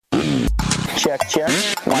Check, check.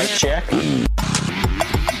 Mic check.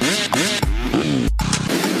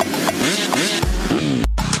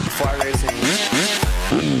 Fly racing.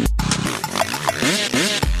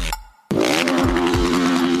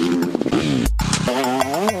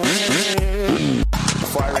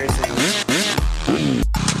 Fly racing.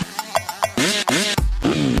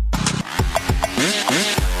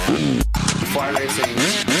 Fly racing. Fly racing.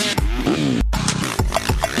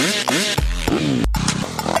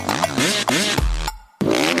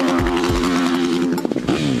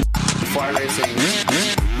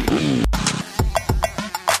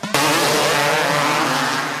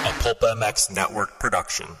 A Pulp MX Network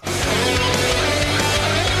production.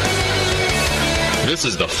 This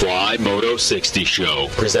is the Fly Moto 60 Show,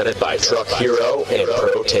 presented by Truck Hero and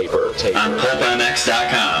Pro Taper. on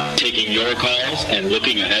PulpMX.com, taking your calls and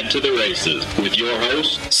looking ahead to the races with your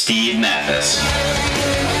host, Steve Matthes.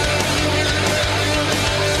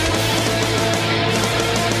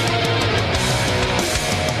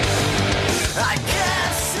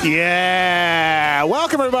 Yeah,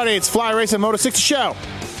 welcome everybody. It's Fly Racing Moto 60 Show,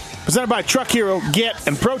 presented by Truck Hero, Get,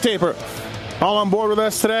 and Pro Taper. All on board with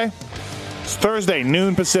us today. It's Thursday,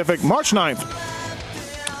 noon Pacific, March 9th.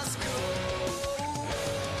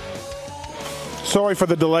 Sorry for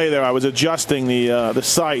the delay there. I was adjusting the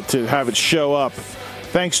site to have it show up.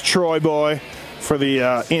 Thanks, Troy Boy, for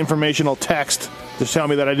the informational text to tell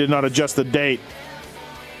me that I did not adjust the date.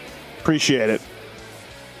 Appreciate it.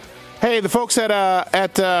 Hey, the folks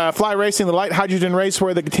at Fly Racing, the light hydrogen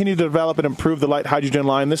raceway, they continue to develop and improve the light hydrogen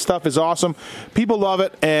line. This stuff is awesome. People love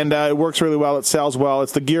it, and it works really well. It sells well.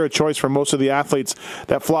 It's the gear of choice for most of the athletes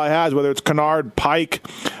that Fly has, whether it's Kennard, Pike,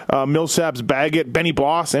 Millsaps, Baggett, Benny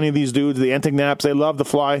Bloss, any of these dudes, the Entignaps. They love the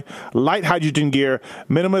Fly light hydrogen gear,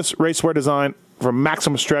 minimalist racewear design for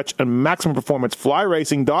maximum stretch and maximum performance.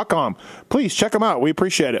 FlyRacing.com. Please check them out. We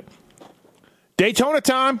appreciate it. Daytona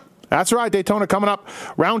time. That's right, Daytona coming up.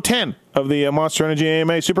 Round 10 of the Monster Energy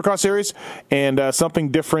AMA Supercross Series, and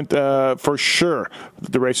something different for sure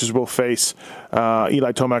that the racers will face.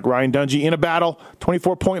 Eli Tomac, Ryan Dungey in a battle.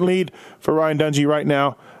 24-point lead for Ryan Dungey right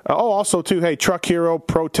now. Also, too, hey, Truck Hero,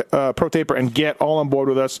 Pro Taper, and Get all on board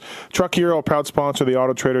with us. Truck Hero, a proud sponsor of the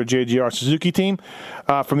Auto Trader JGR Suzuki team.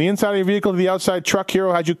 From the inside of your vehicle to the outside, Truck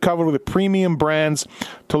Hero has you covered with premium brands.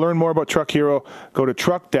 To learn more about Truck Hero, go to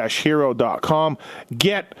truck-hero.com.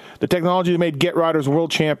 Get, the technology that made Get Riders world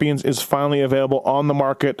champions, is finally available on the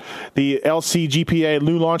market. The LCGPA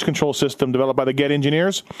Lou Launch Control System, developed by the Get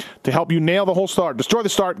engineers, to help you nail the whole start. Destroy the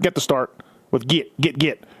start, get the start. With Get.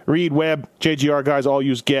 Reed, Webb, JGR guys all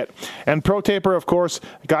use Get. And Pro Taper, of course,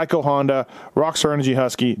 Geico Honda, Rockstar Energy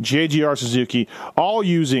Husky, JGR Suzuki, all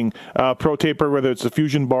using Pro Taper, whether it's the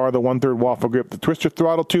Fusion Bar, the 1/3 waffle grip, the Twister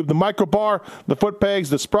throttle tube, the micro bar, the foot pegs,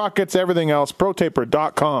 the sprockets, everything else.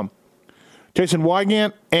 ProTaper.com. Jason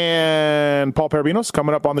Wygant and Paul Parabinos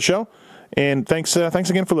coming up on the show. And thanks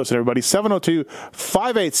again for listening, everybody.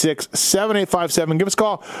 702-586-7857. Give us a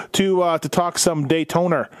call to talk some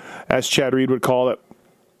Daytona, as Chad Reed would call it.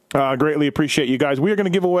 Greatly appreciate you guys. We are going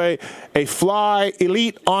to give away a Fly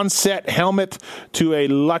Elite on-set helmet to a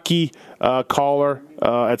lucky caller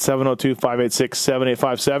at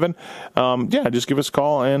 702-586-7857. Just give us a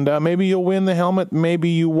call, and maybe you'll win the helmet.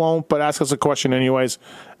 Maybe you won't, but ask us a question anyways.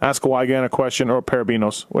 Ask Wygan a question or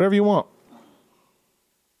Parabinos, whatever you want.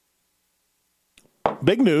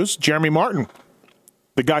 Big news, Jeremy Martin,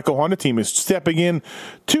 the Geico Honda team, is stepping in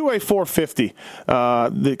to a 450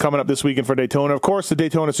 coming up this weekend for Daytona. Of course, the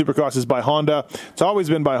Daytona Supercross is by Honda. It's always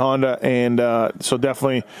been by Honda, and so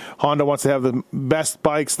definitely Honda wants to have the best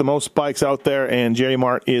bikes, the most bikes out there, and Jerry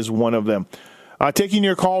Mart is one of them. Taking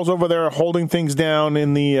your calls over there, holding things down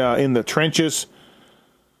in the trenches.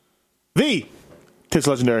 Tis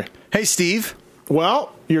Legendary. Hey, Steve.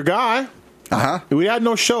 Well, your guy. We had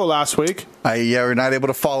no show last week. We're not able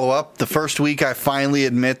to follow up. The first week, I finally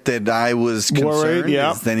admit that I was concerned.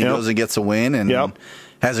 Worried, then he goes and gets a win, and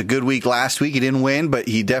has a good week last week. He didn't win, but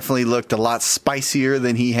he definitely looked a lot spicier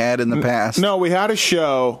than he had in the past. No, we had a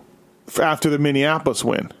show after the Minneapolis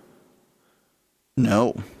win.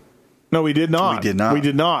 No, we did not. We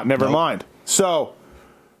did not. Never mind. So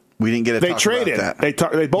we didn't get a They traded. About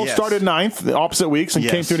that. They both started ninth, the opposite weeks, and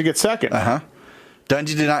came through to get second.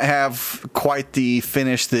 Dungey did not have quite the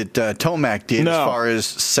finish that Tomac did as far as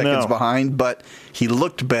seconds behind, but he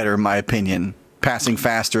looked better, in my opinion, passing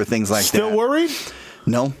faster, things like that. Still worried?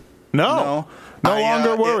 No. No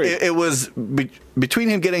longer worried. It was between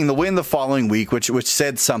him getting the win the following week, which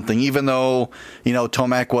said something, even though,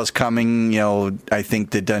 Tomac was coming, I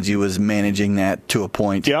think that Dungey was managing that to a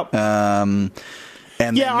point. Yep. And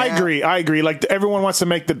And yeah, I agree. Like everyone wants to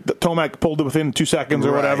make the Tomac pulled it within 2 seconds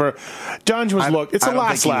or whatever. Dunge was it's a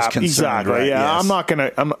last lap. Exactly. Right, yeah, yes. I'm not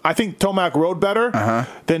gonna. I think Tomac rode better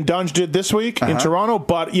than Dunge did this week in Toronto.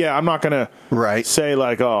 But yeah, I'm not gonna say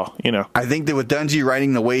like, I think that with Dungey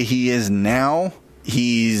riding the way he is now,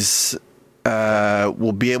 he's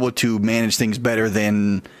will be able to manage things better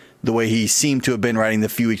than the way he seemed to have been riding the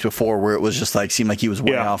few weeks before, where it was just like seemed like he was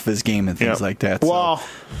way off his game and things like that. Well.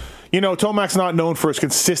 Tomac's not known for his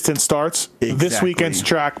consistent starts. Exactly. This weekend's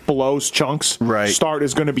track blows chunks. Right. Start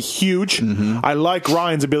is going to be huge. I like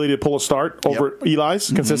Ryan's ability to pull a start over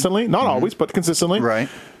Eli's consistently. Not always, but consistently. Right.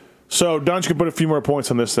 So Dunge can put a few more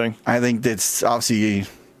points on this thing. I think that's obviously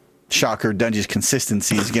shocker. Dunge's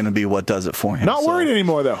consistency is going to be what does it for him. Not worried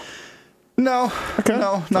anymore, though. No,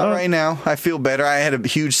 not right now. I feel better. I had a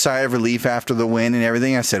huge sigh of relief after the win and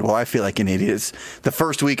everything. I said, well, I feel like an idiot. It's the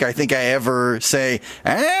first week I think I ever say,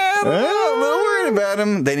 I'm a little worried about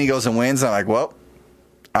him. Then he goes and wins. I'm like, well,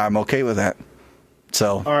 I'm okay with that.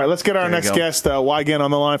 So, all right, let's get our next guest, Wygan, on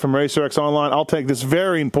the line from RacerX Online. I'll take this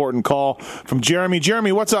very important call from Jeremy.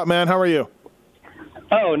 Jeremy, what's up, man? How are you?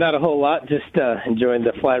 Oh, not a whole lot. Just enjoying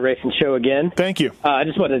the Fly Racing show again. Thank you. I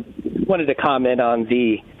just wanted to comment on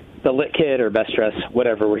the lit kit or best dress,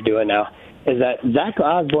 whatever we're doing now, is that Zach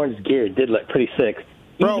Osborne's gear did look pretty sick,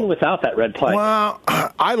 even without that red plate. Well,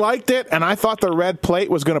 I liked it, and I thought the red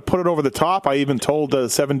plate was going to put it over the top. I even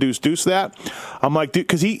told 7 Deuce Deuce that. I'm like, dude,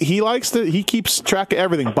 because he keeps track of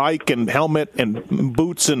everything, bike and helmet and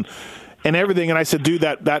boots and everything. And I said, dude,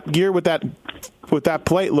 that gear with that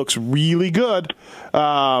plate looks really good.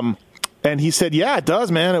 And he said, "Yeah, it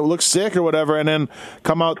does, man. It looks sick or whatever." And then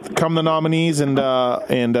come the nominees and no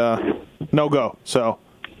go. So,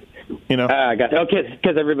 I got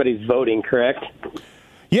because everybody's voting, correct?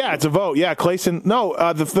 Yeah, it's a vote. Yeah, Clayson. No,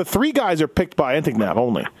 the 3 guys are picked by Entignap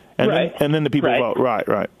only, and then the people vote. Right.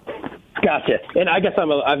 Gotcha. And I guess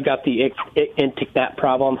I've got the Entignap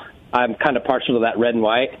problem. I'm kind of partial to that red and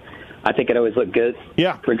white. I think it always looked good.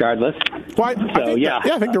 Yeah. Regardless. Well, I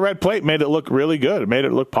think the red plate made it look really good. It made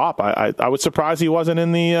it look pop. I was surprised he wasn't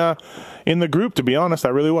in the group, to be honest. I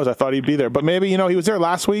really was. I thought he'd be there. But maybe, he was there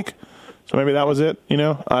last week. So maybe that was it,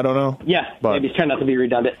 I don't know. Yeah, maybe he's trying not to be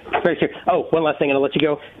redundant. Very sure. Oh, one last thing, and I'll let you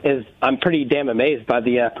go, is I'm pretty damn amazed by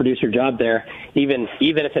the producer job there, even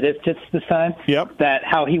if it is Tits this time. Yep. That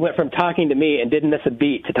how he went from talking to me and didn't miss a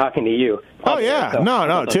beat to talking to you. Oh, yeah. So,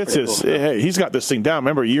 no, Tits is, hey, he's got this thing down.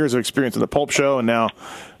 Remember, years of experience in the Pulp Show and now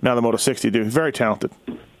the Moto 60 dude. He's very talented.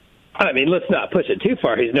 I mean, let's not push it too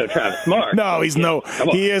far. He's no Travis Marks. No,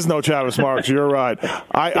 he is no Travis Marks. You're right.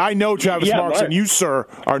 I know Travis Marks, and you, sir,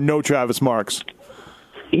 are no Travis Marks.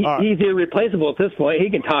 He's irreplaceable at this point. He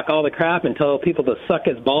can talk all the crap and tell people to suck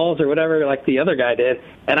his balls or whatever like the other guy did,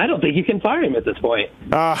 and I don't think you can fire him at this point.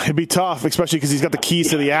 It'd be tough, especially because he's got the keys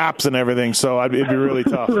to the apps and everything, so it'd be really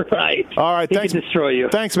tough. Right. All right, thanks. He can destroy you.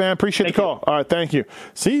 Thanks, man. Appreciate the call. All right, thank you.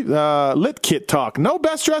 See, lit kit talk. No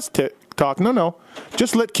best dress talk. No.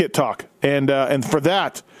 Just lit kit talk. And for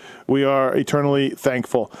that, we are eternally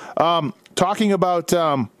thankful. Talking about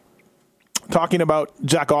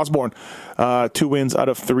Zach Osborne, 2 wins out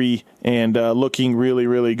of 3 and looking really,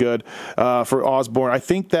 really good for Osborne. I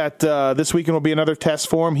think that this weekend will be another test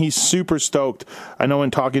for him. He's super stoked. I know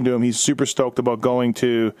in talking to him, he's super stoked about going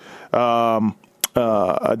to Daytona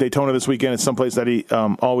this weekend. It's someplace that he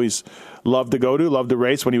always loved to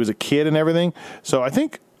race when he was a kid and everything. So I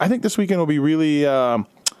think this weekend will be really,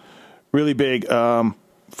 really big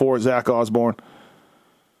for Zach Osborne.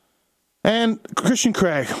 And Christian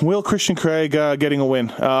Craig. Will Christian Craig getting a win?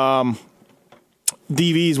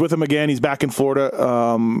 DV's with him again. He's back in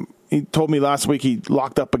Florida. He told me last week he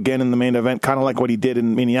locked up again in the main event, kind of like what he did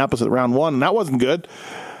in Minneapolis at round 1, and that wasn't good.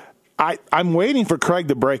 I'm waiting for Craig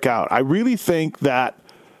to break out. I really think that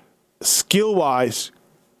skill-wise,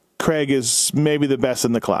 Craig is maybe the best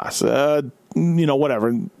in the class.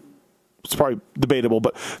 Whatever. It's probably debatable,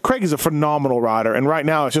 but Craig is a phenomenal rider, and right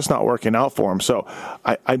now it's just not working out for him. So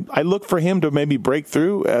I look for him to maybe break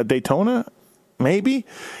through at Daytona. Maybe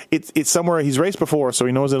it's somewhere he's raced before, so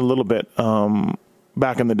he knows it a little bit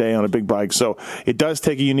back in the day on a big bike. So it does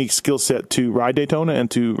take a unique skill set to ride Daytona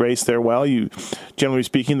and to race there well. You, generally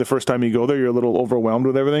speaking, the first time you go there, you're a little overwhelmed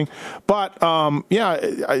with everything. But I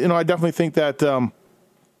definitely think that.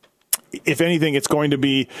 If anything, it's going to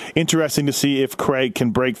be interesting to see if Craig can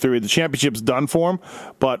break through. The championship's done for him,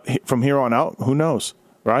 but from here on out, who knows,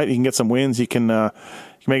 right? He can get some wins. He can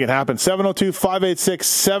make it happen.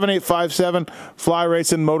 702-586-7857, Fly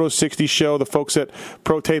Racing Moto 60 Show, the folks at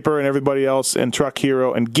Pro Taper and everybody else, and Truck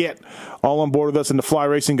Hero, and Get all on board with us, and the Fly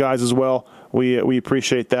Racing guys as well. We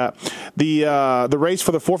appreciate that. The race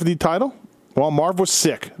for the 450 title Well, Marv was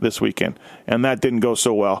sick this weekend, and that didn't go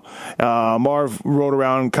so well. Marv rode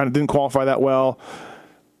around, kind of didn't qualify that well.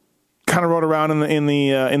 Kind of rode around in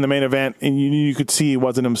the main event, and you could see he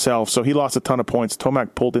wasn't himself. So he lost a ton of points.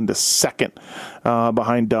 Tomac pulled into second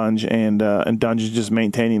behind Dunge, and Dunge is just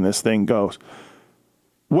maintaining this thing goes.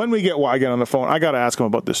 When we get Weigen on the phone, I got to ask him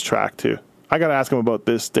about this track too. I got to ask him about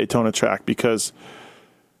this Daytona track because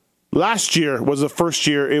last year was the first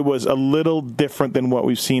year it was a little different than what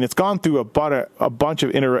we've seen. It's gone through a bunch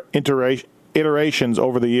of iterations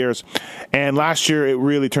over the years, and last year it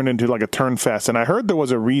really turned into like a turn fest, and I heard there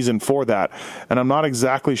was a reason for that, and I'm not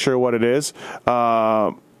exactly sure what it is.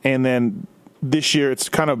 And then this year it's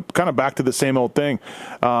kind of back to the same old thing.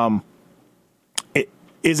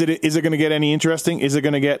 Is it going to get any interesting? Is it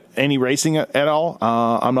going to get any racing at all?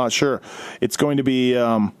 I'm not sure. It's going to be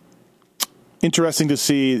interesting to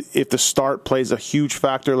see if the start plays a huge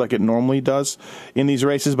factor like it normally does in these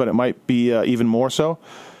races, but it might be even more so.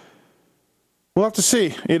 We'll have to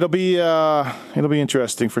see. It'll be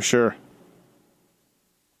interesting for sure.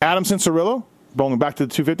 Adam Cianciarulo, going back to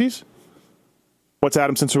the 250s. What's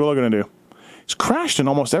Adam Cianciarulo going to do? He's crashed in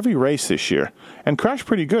almost every race this year, and crashed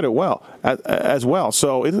pretty good as well.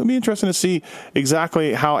 So it'll be interesting to see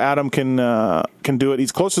exactly how Adam can do it.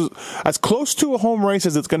 He's as close to a home race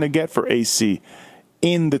as it's going to get for AC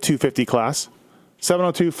in the 250 class.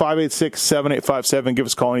 702-586-7857. Give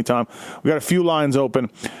us a call anytime. We got a few lines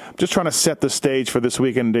open. I'm just trying to set the stage for this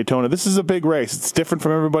weekend in Daytona. This is a big race. It's different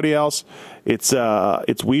from everybody else. It's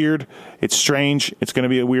weird. It's strange. It's going to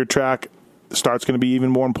be a weird track. The start's going to be even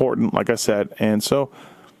more important, like I said. And so,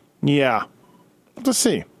 yeah, let's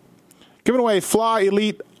see. Giving away Fly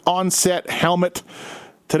Elite on-set helmet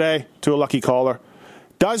today to a lucky caller.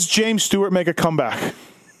 Does James Stewart make a comeback?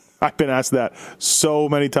 I've been asked that so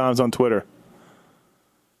many times on Twitter.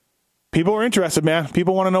 People are interested, man.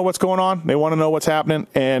 People want to know what's going on. They want to know what's happening.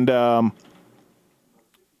 And I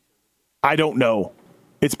don't know.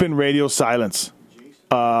 It's been radio silence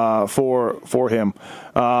for him.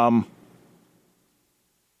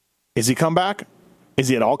 Is he come back? Is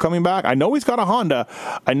he at all coming back? I know he's got a Honda.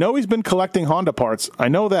 I know he's been collecting Honda parts. I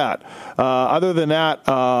know that. Other than that,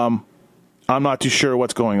 I'm not too sure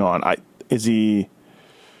what's going on. Is he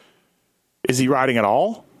riding at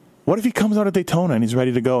all? What if he comes out of Daytona and he's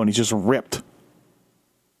ready to go and he's just ripped?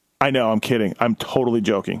 I know, I'm kidding. I'm totally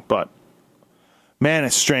joking. But, man,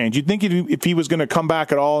 it's strange. You'd think if he was going to come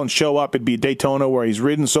back at all and show up, it'd be Daytona where he's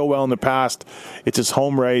ridden so well in the past. It's his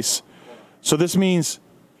home race. So this means...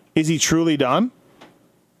 is he truly done?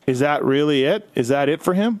 Is that really it? Is that it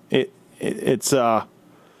for him? It's sad,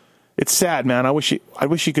 man. I wish he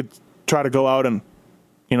could try to go out and,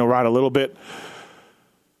 ride a little bit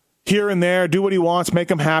here and there, do what he wants, make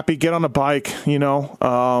him happy, get on a bike,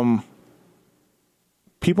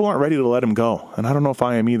 People aren't ready to let him go, and I don't know if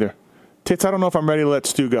I am either. Tits, I don't know if I'm ready to let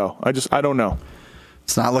Stu go. I don't know.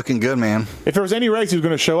 It's not looking good, man. If there was any race he was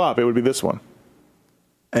going to show up, it would be this one.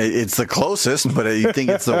 It's the closest, but you think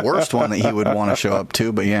it's the worst one that he would want to show up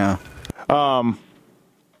to, but yeah.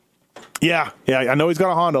 Yeah, I know he's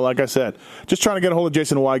got a Honda, like I said. Just trying to get a hold of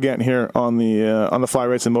Jason Wygant here on the Fly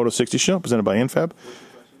Racing Moto 60 show, presented by InFab.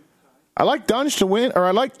 I like Dunge to win, or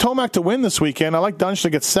I like Tomac to win this weekend. I like Dunge to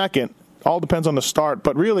get second. All depends on the start,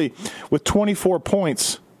 but really, with 24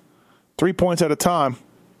 points, 3 points at a time,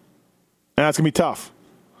 and that's going to be tough.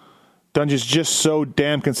 Dunge is just so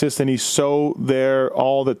damn consistent. He's so there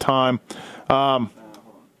all the time. What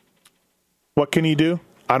can he do?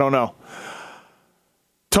 I don't know.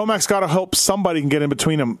 Tomac's got to hope somebody can get in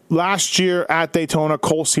between him. Last year at Daytona,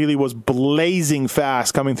 Cole Seeley was blazing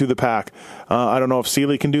fast coming through the pack. I don't know if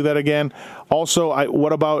Seeley can do that again. Also,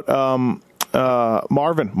 what about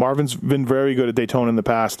Marvin? Marvin's been very good at Daytona in the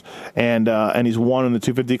past, and he's won in the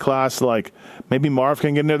 250 class. Like, maybe Marv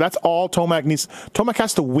can get in there. That's all Tomac needs. Tomac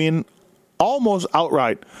has to win almost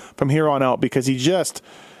outright from here on out because he just,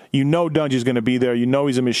 Dunge is going to be there.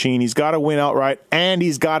 He's a machine. He's got to win outright, and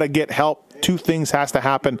he's got to get help. Two things has to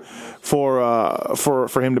happen for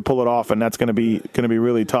him to pull it off, and that's going to be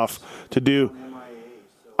really tough to do,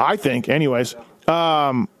 I think. Anyways,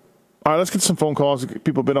 all right, let's get some phone calls.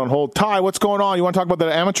 People have been on hold. Ty, what's going on? You want to talk about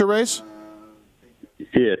the amateur race?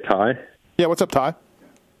 Yeah, Ty. Yeah, what's up, Ty?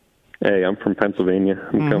 Hey, I'm from Pennsylvania.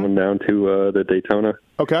 I'm coming down to the Daytona.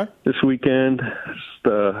 Okay. This weekend.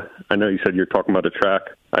 I know you said you're talking about a track.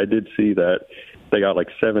 I did see that they got like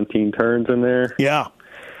 17 turns in there. Yeah.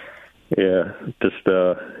 Yeah, just,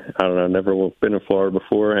 I don't know, never been in Florida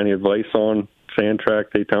before. Any advice on sand track,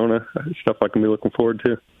 Daytona, stuff I can be looking forward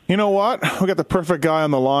to. You know what? We got the perfect guy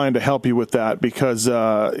on the line to help you with that because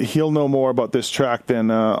he'll know more about this track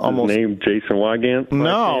than almost. His name Jason Wygant?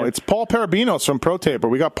 No, it's Paul Parabinos from Pro Taper.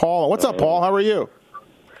 We got Paul. What's up, Paul? How are you?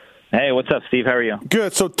 Hey, what's up, Steve? How are you?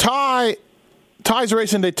 Good. So Ty's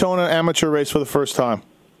racing Daytona amateur race for the first time.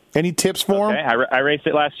 Any tips for him? I raced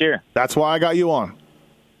it last year. That's why I got you on.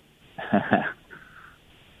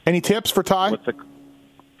 Any tips for Ty?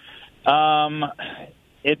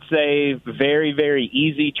 It's a very, very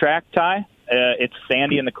easy track, Ty. It's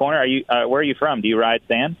sandy in the corner. Are you? Where are you from? Do you ride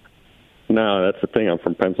sand? No, that's the thing. I'm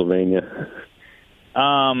from Pennsylvania.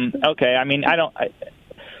 Okay. I mean, I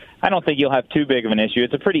don't think you'll have too big of an issue.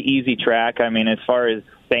 It's a pretty easy track. I mean, as far as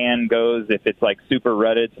sand goes, if it's like super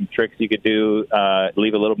rutted, some tricks you could do,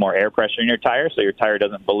 leave a little more air pressure in your tire so your tire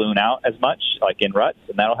doesn't balloon out as much, like in ruts,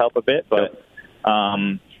 and that'll help a bit. But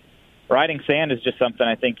riding sand is just something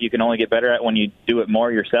I think you can only get better at when you do it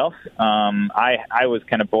more yourself. I was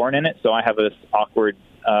kind of born in it, so I have this awkward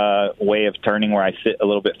way of turning where I sit a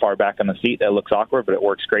little bit far back on the seat that looks awkward, but it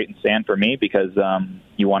works great in sand for me because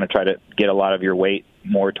you want to try to get a lot of your weight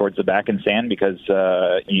more towards the back in sand because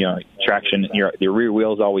traction, your rear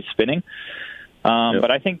wheel is always spinning.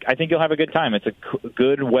 But I think you'll have a good time. It's a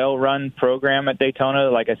good, well-run program at Daytona.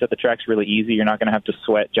 Like I said, the track's really easy. You're not going to have to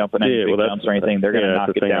sweat jumping any big jumps or anything. They're going to knock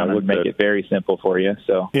it down and make it very simple for you.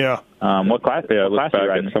 So what class? Yeah, what class are you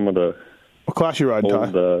riding? Some of the what class you riding,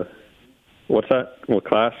 Ty? What's that? What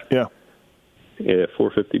class? Yeah,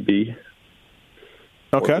 450B.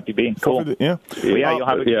 Okay. 450B. Cool. Yeah. Well, you'll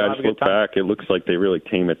have a good time. I just look back. It looks like they really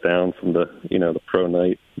tame it down from the pro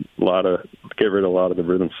night. Get rid of a lot of the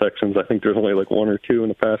rhythm sections. I think there's only like one or two in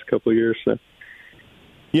the past couple of years. So.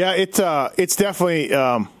 Yeah, it's definitely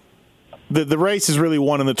the race is really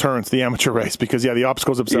won in the turns, the amateur race, because the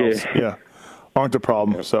obstacles themselves aren't a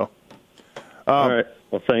problem. Yeah. So. All right.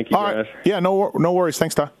 Well, thank you, guys. Right. Yeah, no worries.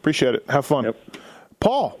 Thanks, Ty. Appreciate it. Have fun. Yep.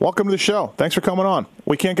 Paul, welcome to the show. Thanks for coming on.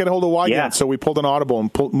 We can't get a hold of Wygant, so we pulled an audible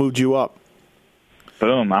and moved you up.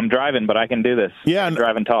 Boom! I'm driving, but I can do this. Yeah,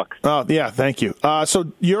 drive and talk. Oh, yeah. Thank you.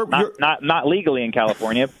 So you're not legally in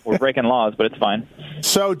California. We're breaking laws, but it's fine.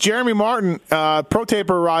 So Jeremy Martin, Pro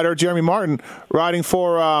Taper rider, Jeremy Martin, riding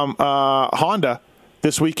for Honda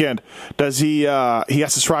this weekend. Does he? He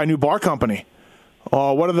has to try a new bar company.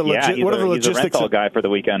 Oh, what are the logistics? He's a rental guy for the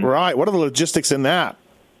weekend, right? What are the logistics in that?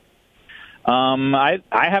 I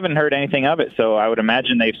haven't heard anything of it, so I would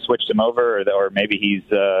imagine they've switched him over, or maybe he's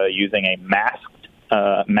using a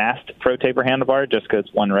masked Pro Taper handlebar just because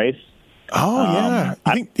one race. Oh yeah,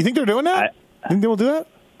 you think they're doing that? You think they will do that?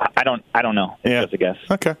 I don't know. It's just a guess.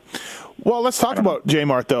 Okay. Well, let's talk about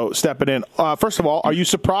J-Mart though. Stepping in. First of all, are you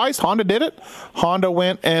surprised Honda did it? Honda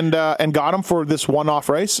went and got him for this one-off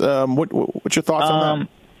race. What's your thoughts on that?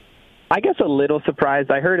 I guess a little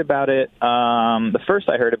surprised. I heard about it. The first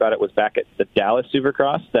I heard about it was back at the Dallas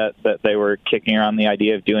Supercross that they were kicking around the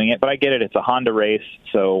idea of doing it. But I get it. It's a Honda race,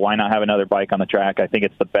 so why not have another bike on the track? I think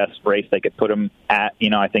it's the best race they could put him at.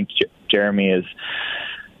 I think Jeremy is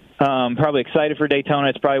probably excited for Daytona.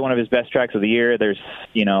 It's probably one of his best tracks of the year. There's,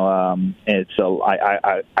 I've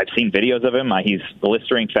seen videos of him. He's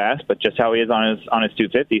blistering fast, but just how he is on his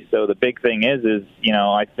 250. So the big thing is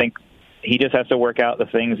I think he just has to work out the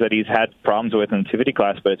things that he's had problems with in the 250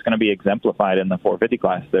 class, but it's going to be exemplified in the 450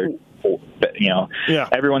 class.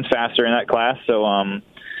 Everyone's faster in that class, so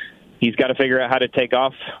he's got to figure out how to take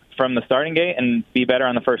off from the starting gate and be better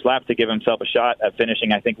on the first lap to give himself a shot at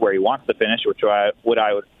finishing, I think, where he wants to finish, which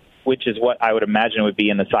is what I would imagine would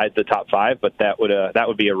be in the top 5, but that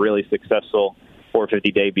would be a really successful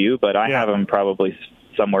 450 debut. But I have him probably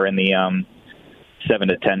somewhere in the 7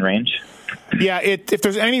 to 10 range. Yeah, if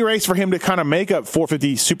there's any race for him to kind of make a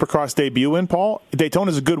 450 Supercross debut in, Paul,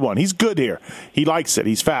 Daytona's a good one. He's good here. He likes it.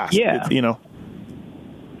 He's fast. Yeah.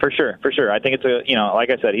 For sure. I think it's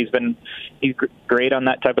like I said, he's great on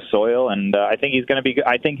that type of soil, and I think he's going to be.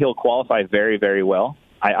 I think he'll qualify very, very well.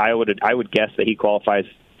 I would guess that he qualifies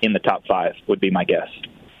in the top 5. Would be my guess.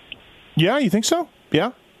 Yeah, you think so?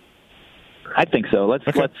 Yeah, I think so.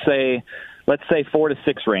 Let's say 4 to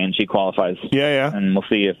 6 range he qualifies. Yeah. And we'll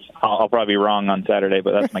see if I'll probably be wrong on Saturday,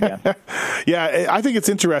 but that's my guess. Yeah, I think it's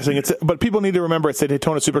interesting. But people need to remember it's the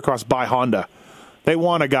Daytona Supercross by Honda. They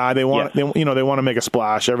want a guy. They want they want to make a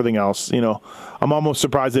splash. Everything else, I'm almost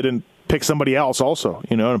surprised they didn't pick somebody else also,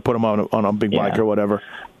 and put him on a big bike or whatever.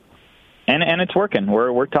 And it's working.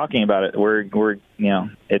 We're talking about it. We're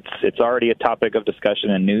it's already a topic of discussion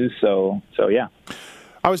and news. So yeah.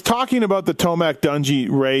 I was talking about the Tomac Dungey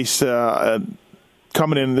race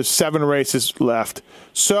coming in. There's 7 races left.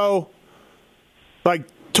 So,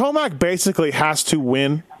 Tomac basically has to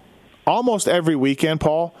win almost every weekend,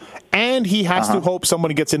 Paul, and he has to hope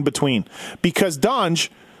somebody gets in between because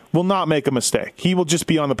Dunge will not make a mistake. He will just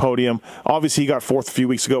be on the podium. Obviously, he got fourth a few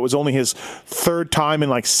weeks ago. It was only his third time in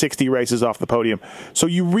like 60 races off the podium. So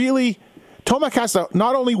Tomac has to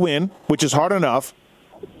not only win, which is hard enough,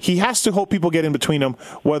 he has to hope people get in between him,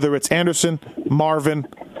 whether it's Anderson, Marvin,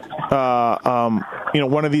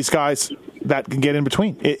 one of these guys that can get in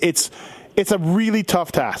between. It's a really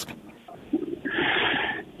tough task.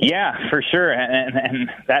 Yeah, for sure.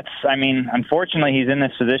 And that's, unfortunately, he's in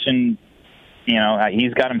this position.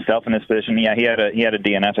 He's got himself in this position. Yeah, he had a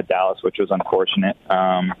DNF at Dallas, which was unfortunate.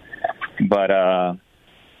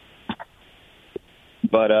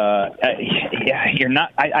 You're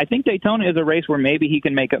not. I think Daytona is a race where maybe he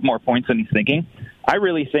can make up more points than he's thinking. I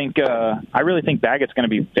really think Baggett's going to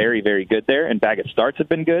be very, very good there, and Baggett's starts have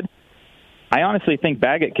been good. I honestly think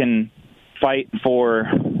Baggett can fight for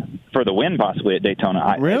the win possibly at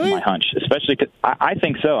Daytona. Really? That's my hunch, especially because I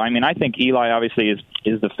think so. I think Eli obviously is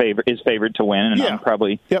favored to win, and I'm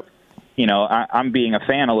probably I'm being a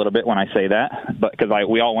fan a little bit when I say that, but because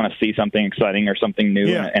we all want to see something exciting or something new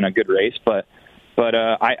in a good race, but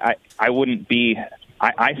I wouldn't be.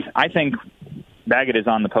 I think Baggett is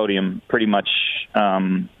on the podium pretty much.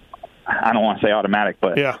 I don't want to say automatic,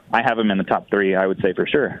 but I have him in the top 3. I would say for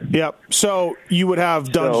sure. Yep. So you would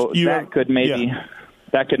have Dunge. So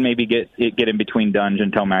that could maybe get in between Dunge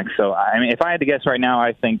and Tomac. So if I had to guess right now,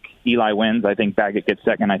 I think Eli wins. I think Baggett gets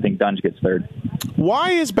second. I think Dunge gets third.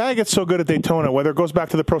 Why is Baggett so good at Daytona? Whether it goes back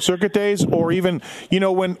to the Pro Circuit days or even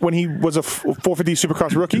when he was a 450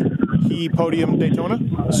 Supercross rookie, he podiumed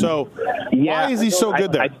Daytona. So why is he so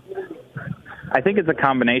good there? I think it's a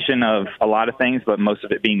combination of a lot of things, but most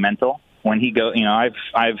of it being mental. When he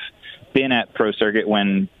I've been at Pro Circuit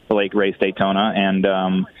when Blake raced Daytona, and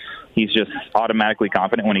he's just automatically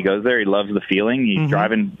confident when he goes there. He loves the feeling. He's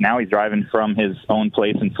driving from his own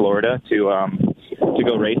place in Florida to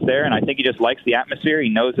go race there, and I think he just likes the atmosphere. He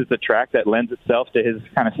knows it's a track that lends itself to his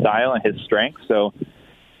kind of style and his strength. So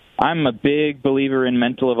I'm a big believer in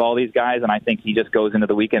mental of all these guys, and I think he just goes into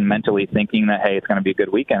the weekend mentally thinking that, hey, it's going to be a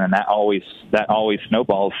good weekend, and that always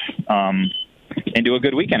snowballs into a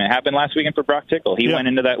good weekend. It happened last weekend for Brock Tickle. He went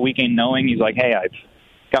into that weekend knowing he's like, hey, I've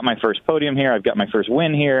got my first podium here, I've got my first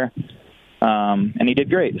win here, and he did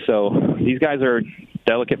great. So these guys are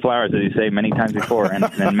delicate flowers, as you say many times before,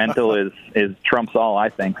 and mental is trumps all, I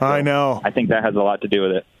think. So I know. I think that has a lot to do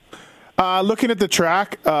with it. Looking at the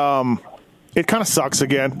track, it kind of sucks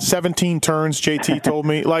again. 17 turns, JT told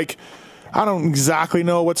me. I don't exactly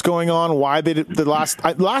know what's going on, why they did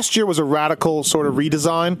last year was a radical sort of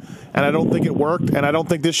redesign, and I don't think it worked, and I don't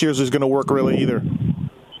think this year's is going to work really either.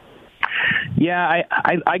 Yeah,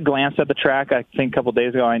 I glanced at the track, I think a couple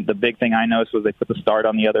days ago. The big thing I noticed was they put the start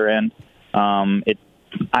on the other end. I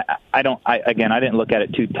didn't look at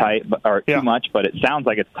it too tight too much, but it sounds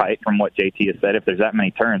like it's tight from what JT has said. If there's that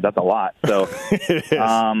many turns, that's a lot. So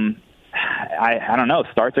I don't know.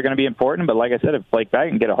 Starts are going to be important, but like I said, if Blake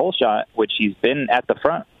Baggett can get a hole shot, which he's been at the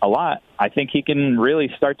front a lot, I think he can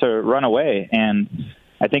really start to run away. And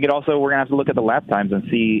I think we're going to have to look at the lap times and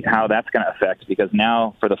see how that's going to affect, because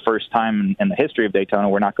now for the first time in the history of Daytona,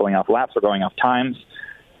 we're not going off laps, we're going off times.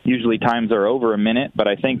 Usually times are over a minute, but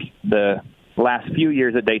I think the last few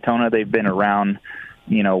years at Daytona, they've been around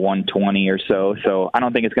 120 or so. So I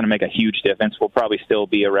don't think it's going to make a huge difference. We'll probably still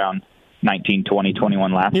be around 19, 20,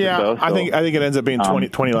 21 laps or so. I think it ends up being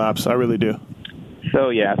 20 laps. I really do.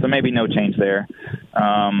 So maybe no change there.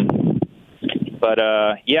 I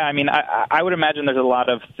would imagine there's a lot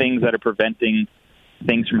of things that are preventing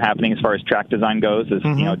things from happening as far as track design goes.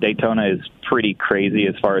 Daytona is pretty crazy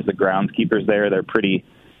as far as the groundskeepers there. They're pretty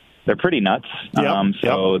nuts.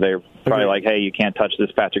 They're probably like, hey, you can't touch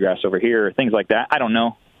this patch of grass over here, or things like that. I don't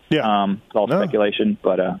know. Yeah, it's all speculation,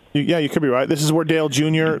 but you could be right. This is where Dale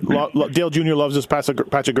Jr. Dale Jr. loves this patch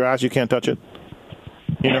of grass. You can't touch it.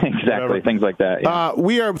 Exactly, whatever. Things like that. Yeah.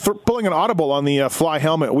 We are pulling an audible on the Fly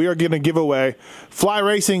helmet. We are going to give away Fly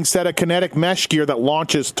Racing set of kinetic mesh gear that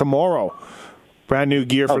launches tomorrow. Brand new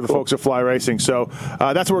gear for the folks at Fly Racing. So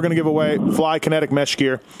that's what we're going to give away. Fly kinetic mesh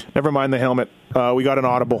gear. Never mind the helmet. We got an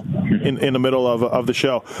audible in the middle of the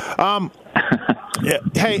show.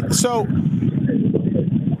 Hey, so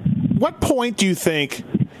what point do you think?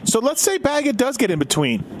 So let's say Baggett does get in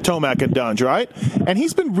between Tomac and Dunge, right? And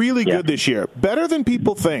he's been really good this year, better than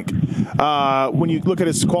people think. When you look at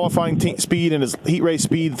his qualifying speed and his heat race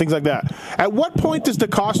speed and things like that. At what point does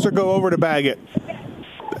DeCoster go over to Baggett?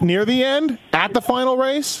 Near the end? At the final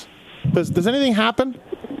race? Does anything happen?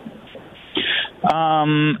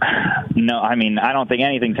 No, I don't think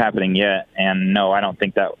anything's happening yet, and no, I don't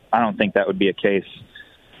think that would be a case.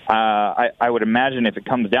 I would imagine if it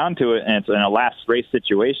comes down to it and it's in a last race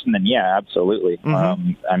situation, then yeah, absolutely.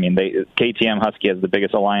 Mm-hmm. I mean, KTM Husky has the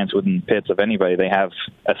biggest alliance within pits of anybody. They have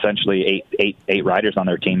essentially eight riders on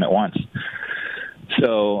their team at once.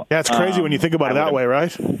 So yeah, it's crazy when you think about it that way,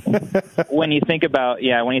 right? when you think about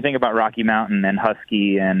Rocky Mountain and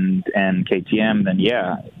Husky and KTM, then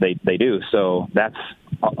yeah, they do. So that's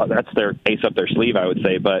their ace up their sleeve, I would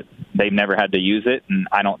say. But they've never had to use it, and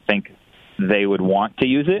I don't think they would want to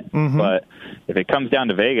use it. Mm-hmm. But if it comes down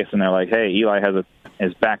to Vegas and they're like, hey, Eli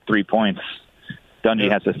is back 3 points,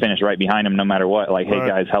 Dungey has to finish right behind him no matter what. Like, hey,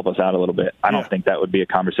 guys, help us out a little bit. I don't think that would be a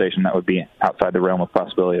conversation that would be outside the realm of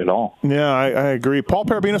possibility at all. Yeah, I agree. Paul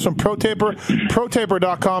Parabinos from Pro Taper,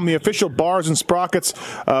 ProTaper.com, the official bars and sprockets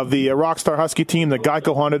of the Rockstar Husky team, the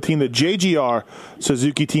Geico Honda team, the JGR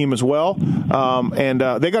Suzuki team as well. And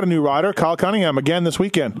they got a new rider, Kyle Cunningham, again this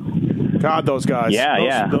weekend. God, those guys.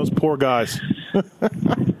 Those poor guys.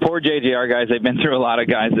 Poor JGR guys. They've been through a lot of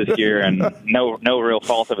guys this year, and no real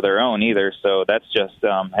fault of their own either. So that's just,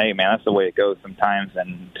 hey man, that's the way it goes sometimes.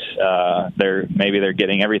 And they're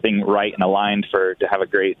getting everything right and aligned to have a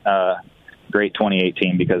great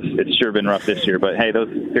 2018, because it's sure been rough this year. But hey, they're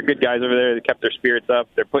good guys over there. They kept their spirits up.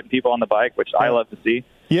 They're putting people on the bike, which I love to see.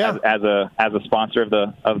 Yeah. As a sponsor of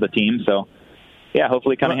the team. So. Yeah,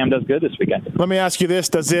 hopefully Cunningham does good this weekend. Let me ask you this: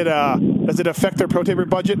 Does it affect their Pro Taper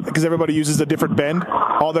budget because everybody uses a different bend?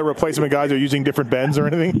 All their replacement guys are using different bends or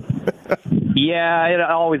anything? Yeah, it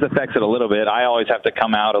always affects it a little bit. I always have to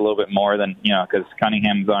come out a little bit more than because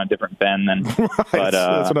Cunningham's on a different bend than. Right, but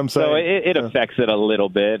that's what I'm saying. So it affects it a little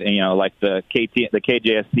bit. And, like the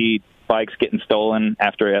KJSC bikes getting stolen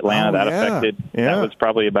after Atlanta, affected. Yeah. That was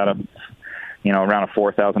probably about around a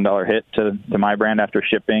 $4,000 hit to my brand after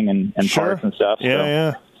shipping and parts and stuff.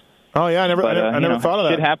 Yeah. Oh yeah, I never thought of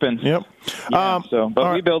that. It happens. Yep. Yeah,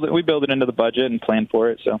 but we build it into the budget and plan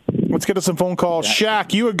for it. So let's get to some phone calls.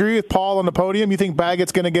 Shaq, you agree with Paul on the podium? You think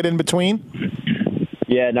Baggett's going to get in between?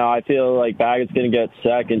 Yeah, no, I feel like Baggett's going to get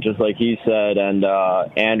second, just like he said, and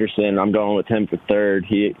Anderson, I'm going with him for third.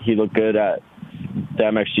 He looked good at the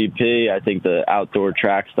MXGP. I think the outdoor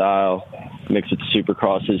track style mixed with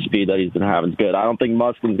Supercross, his speed that he's been having is good. I don't think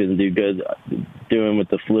Muskin's going to do good doing with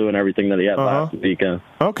the flu and everything that he had last weekend.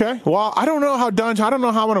 Okay. Well, I don't know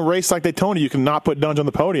how in a race like Daytona you can not put Dunge on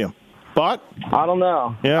the podium. But I don't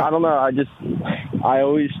know. Yeah. I don't know. I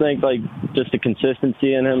always think just the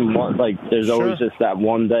consistency in him. There's always just that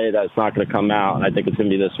one day that's not going to come out, and I think it's going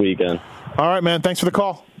to be this weekend. All right, man. Thanks for the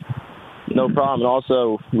call. No problem. And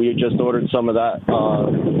also, we just ordered some of that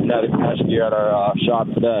kinetic mesh gear at our shop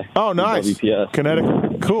today. Oh, nice. WPS.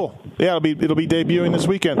 Kinetic. Cool. Yeah, it'll be debuting this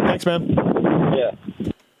weekend. Thanks, man. Yeah.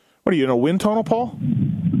 What are you in a wind tunnel, Paul?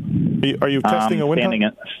 Are you testing a wind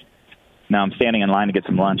tunnel? No, I'm standing in line to get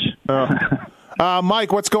some lunch.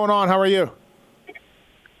 Mike, what's going on? How are you?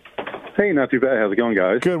 Hey, not too bad. How's it going,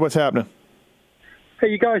 guys? Good. What's happening? Hey,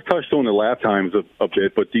 you guys touched on the lap times a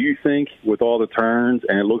bit, but do you think with all the turns,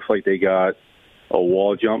 and it looks like they got a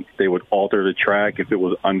wall jump, they would alter the track if it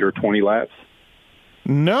was under 20 laps?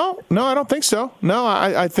 No, I don't think so. No,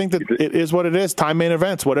 I think that it is what it is. Time main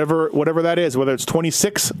events, whatever that is, whether it's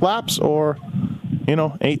 26 laps or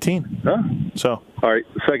 18. Huh? So, all right.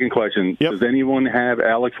 Second question: Does anyone have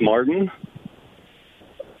Alex Martin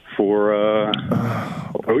for a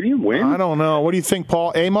podium win? I don't know. What do you think,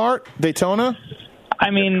 Paul? A-Mart, Daytona? I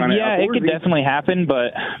mean, yeah, it could definitely happen,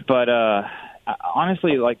 but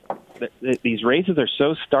honestly, these races are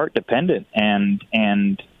so start dependent, and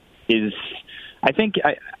I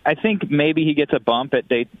think maybe he gets a bump at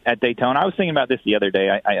Daytona. I was thinking about this the other day.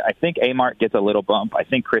 I think A-Mart gets a little bump. I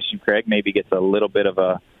think Christian Craig maybe gets a little bit of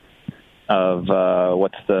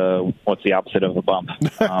what's the opposite of a bump?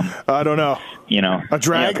 I don't know. A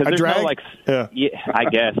drag. A drag. Yeah, I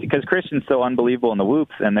guess because Christian's so unbelievable in the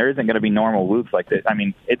whoops, and there isn't going to be normal whoops like this. I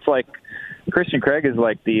mean, it's like Christian Craig is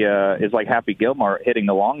like Happy Gilmore hitting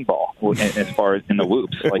the long ball as far as in the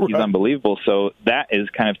whoops. Like he's unbelievable. So that is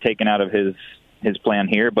kind of taken out of his plan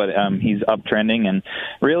here, but he's uptrending, and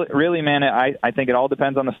really, man, I think it all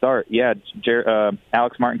depends on the start. Yeah,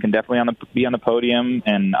 Alex Martin can definitely be on the podium,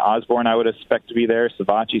 and Osborne I would expect to be there.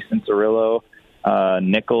 Savacci, Cincerillo,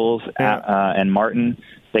 Nichols, and Martin,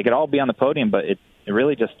 they could all be on the podium, but it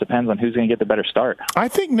really just depends on who's going to get the better start. I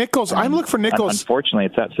think Nichols. I'm looking for Nichols. Unfortunately,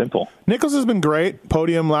 it's that simple. Nichols has been great.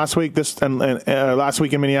 Podium last week, last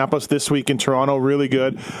week in Minneapolis, this week in Toronto, really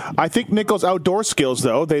good. I think Nichols' outdoor skills,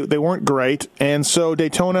 though, they weren't great, and so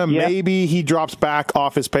Daytona, maybe he drops back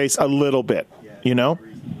off his pace a little bit.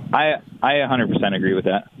 I 100% agree with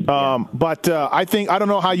that. But I don't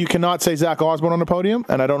know how you cannot say Zach Osborne on the podium,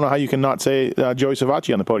 and I don't know how you cannot say Joey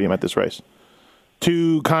Savacci on the podium at this race.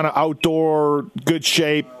 two kind of outdoor, good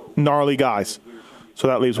shape, gnarly guys. So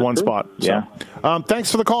that leaves one spot. So, thanks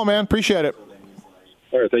for the call, man. Appreciate it.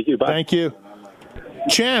 All right, thank you. Bye. Thank you.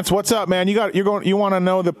 Chance, what's up, man? You want to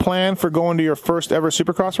know the plan for going to your first ever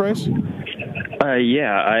Supercross race?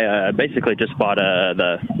 I basically just bought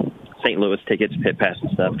the St. Louis tickets, pit pass and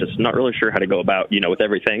stuff. Just not really sure how to go about, with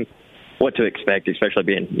everything, what to expect, especially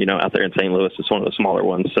being, out there in St. Louis. It's one of the smaller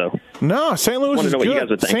ones. So no, St. Louis is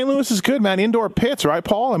good. St. Louis is good, man. Indoor pits, right,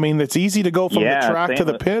 Paul? I mean, it's easy to go from the track to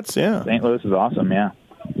the pits. Yeah, St. Louis is awesome. Yeah,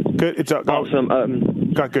 good. It's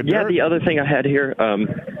awesome. Got good. Yeah, dirt. the other thing I had here.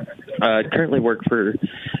 I currently work for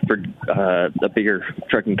a bigger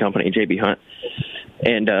trucking company, JB Hunt,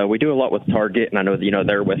 and we do a lot with Target, and I know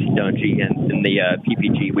they're with Dungey and the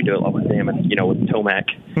PPG. We do a lot with them, and with Tomac.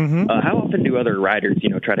 Mm-hmm. How often do other riders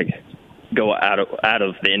try to go out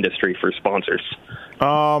of the industry for sponsors?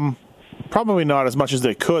 Probably not as much as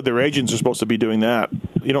they could. Their agents are supposed to be doing that.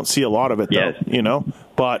 You don't see a lot of it, though,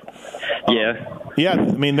 But yeah. I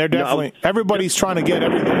mean, they're definitely everybody's trying to get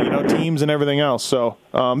everything, teams and everything else. So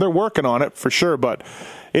they're working on it for sure. But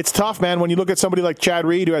it's tough, man. When you look at somebody like Chad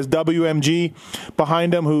Reed, who has WMG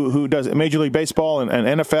behind him, who does Major League Baseball and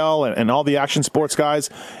NFL and all the action sports guys,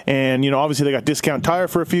 and obviously they got Discount Tire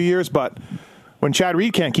for a few years, but when Chad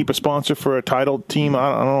Reed can't keep a sponsor for a title team,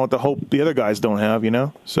 I don't know what the hope the other guys don't have,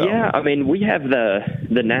 So yeah, I mean, we have the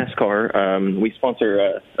NASCAR. We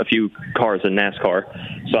sponsor a few cars in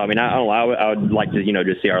NASCAR. So I mean, I would like to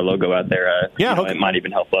just see our logo out there. It might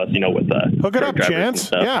even help us, with hook it up, Chance.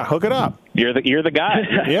 Yeah, hook it up. You're the guy.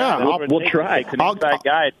 Yeah, we'll try. I'll that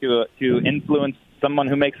guy to influence someone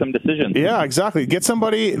who makes some decisions. Yeah, exactly. Get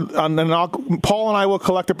somebody, and Paul and I will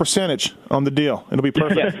collect a percentage on the deal. It'll be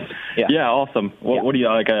perfect. Yeah, awesome. What do you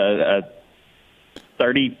like a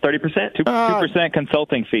 30%? 2%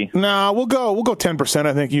 consulting fee. Nah, we'll go 10%.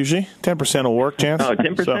 I think usually 10% will work. Chance. Oh,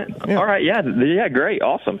 10%. So, All right. Yeah. Great.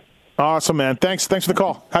 Awesome, man. Thanks for the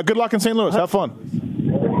call. Good luck in St. Louis. Have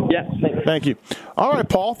fun. Yeah. Thank you. All right,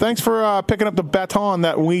 Paul. Thanks for picking up the baton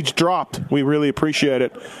that Weege dropped. We really appreciate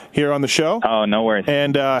it here on the show. Oh, no worries.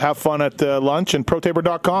 And have fun at lunch and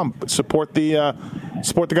ProTaper.com. Support the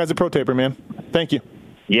guys at ProTaper, man. Thank you.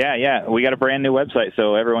 Yeah. We got a brand new website,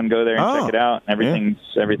 so everyone go there and check it out. Everything's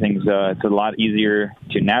it's a lot easier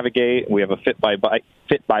to navigate. We have a Fit by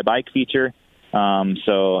Bike feature.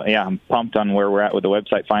 So I'm pumped on where we're at with the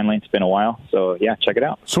website. Finally, it's been a while. So check it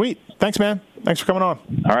out. Sweet. Thanks, man. Thanks for coming on.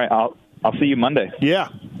 All right. I'll see you Monday. Yeah.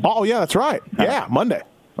 Oh yeah, that's right. Yeah, Monday.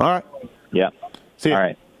 All right. Yeah. See you. All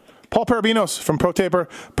right. Paul Parabinos from ProTaper,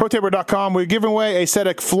 ProTaper.com. We're giving away a set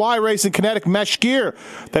of Fly Racing Kinetic mesh gear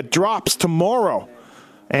that drops tomorrow.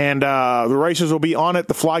 And the racers will be on it.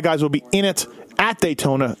 The Fly guys will be in it at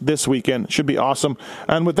Daytona this weekend. Should be awesome.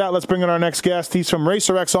 And with that, let's bring in our next guest. He's from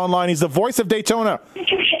RacerX Online. He's the voice of Daytona.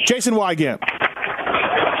 Jason Wygant.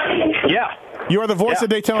 Yeah. You are the voice of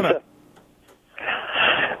Daytona.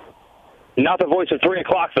 Not the voice of 3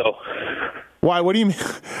 o'clock, though. Why? What do you mean?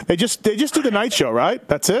 They just do the night show, right?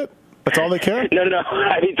 That's it? That's all they care? No.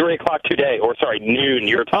 I mean 3 o'clock today, or sorry, noon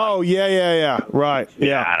your time. Oh, yeah. Right.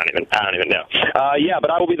 Yeah. I don't even know. But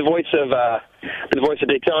I will be the voice of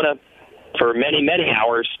Daytona for many, many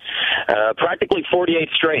hours, practically 48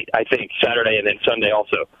 straight, I think, Saturday and then Sunday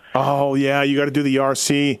also. Oh, yeah, you got to do the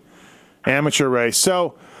RC amateur race.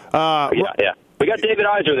 So, yeah. We got David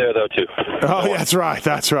Iser there, though, too. Oh, yeah,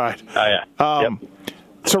 that's right. Oh, yeah.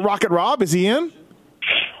 So Rocket Rob, is he in?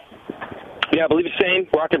 Yeah, I believe it's same,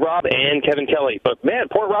 Rocket Rob and Kevin Kelly. But, man,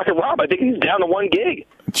 poor Rocket Rob, I think he's down to one gig.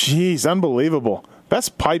 Jeez, unbelievable.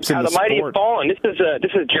 Best pipes in the sport. The mighty have fallen. This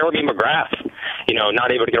is Jeremy McGrath,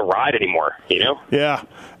 not able to get a ride anymore, Yeah.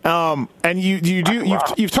 And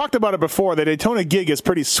you've talked about it before. The Daytona gig is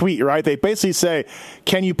pretty sweet, right? They basically say,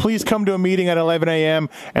 can you please come to a meeting at 11 a.m.,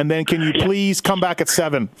 and then can you please come back at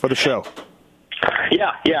 7 for the show?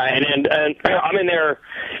 Yeah, and I'm in there,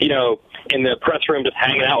 in the press room just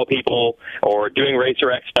hanging out with people or doing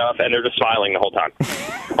Racer X stuff, and they're just smiling the whole time.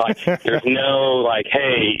 There's no,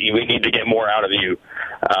 hey, we need to get more out of you,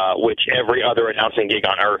 which every other announcing gig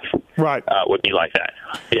on Earth would be like that.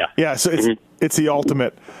 Yeah. Yeah, so it's the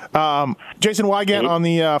ultimate. Jason Wygant on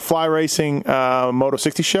the Fly Racing Moto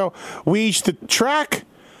 60 show. The track.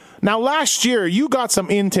 Now, last year, you got some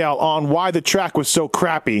intel on why the track was so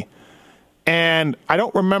crappy. And I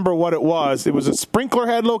don't remember what it was. It was a sprinkler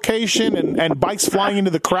head location and bikes flying into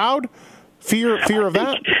the crowd. Fear of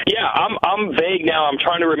that? Yeah, I'm vague now. I'm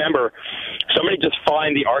trying to remember. Somebody just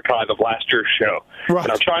find the archive of last year's show. Right.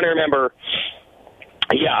 And I'm trying to remember.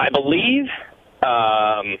 Yeah, I believe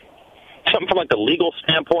something from the legal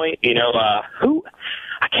standpoint. Who?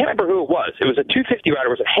 I can't remember who it was. It was a 250 rider.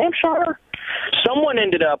 Was it Hampshire? someone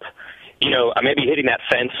ended up, maybe hitting that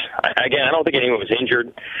fence. Again, I don't think anyone was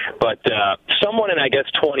injured, but someone in, I guess,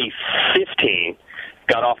 2015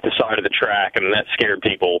 got off the side of the track, and that scared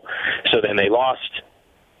people. So then they lost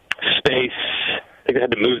space. I think they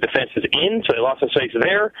had to move the fences in, so they lost some space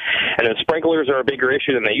there. And then sprinklers are a bigger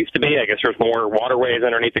issue than they used to be. I guess there's more waterways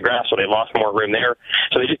underneath the grass, so they lost more room there.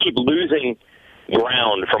 So they just keep losing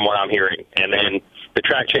ground from what I'm hearing. And then the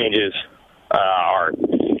track changes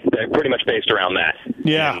they're pretty much based around that.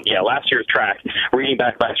 Yeah. And, last year's track, reading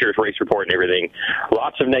back last year's race report and everything,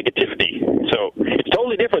 lots of negativity. So it's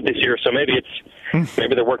totally different this year, so maybe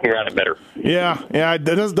they're working around it better. Yeah, it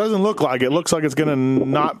doesn't look like it. It looks like it's going to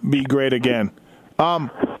not be great again.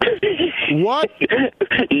 What?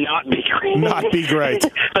 Not be great. Not be great.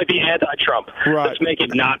 Like the anti-Trump. Right. Let's make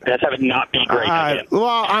it not. Let's have it not be great. Again.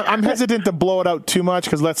 Well, I'm hesitant to blow it out too much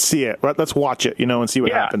because let's see it. Let's watch it, and see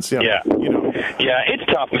what happens. Yeah, it's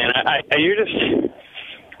tough, man.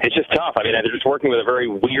 It's just tough. I mean, they're just working with a very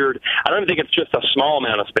weird. I don't even think it's just a small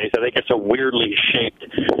amount of space. I think it's a weirdly shaped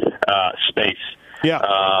space. Yeah.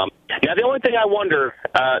 Now, the only thing I wonder,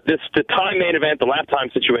 the time main event, the lap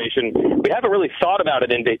time situation, we haven't really thought about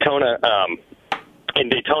it in Daytona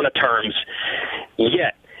terms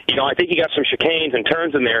yet. I think you got some chicanes and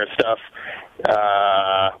turns in there and stuff,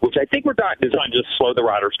 which I think were designed to just slow the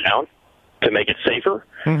riders down to make it safer.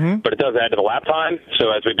 Mm-hmm. But it does add to the lap time.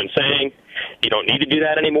 So as we've been saying, you don't need to do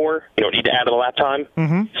that anymore. You don't need to add to the lap time.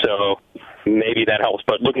 Mm-hmm. So maybe that helps.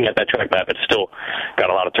 But looking at that track map, it's still got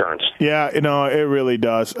a lot of turns. Yeah, it really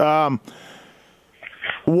does. Give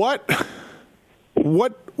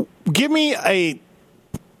me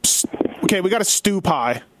okay, we got a stew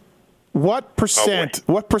pie. What percent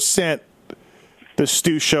does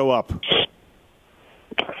Stu show up?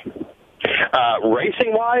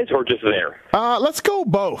 Racing-wise or just there? Let's go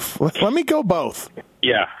both. Let me go both.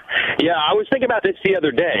 Yeah. I was thinking about this the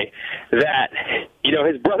other day, that,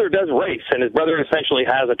 his brother does race, and his brother essentially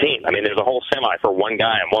has a team. I mean, there's a whole semi for one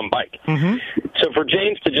guy and one bike. Mm-hmm. So for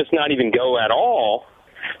James to just not even go at all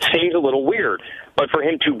seems a little weird. But for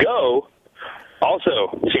him to go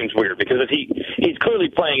also seems weird, because if he's clearly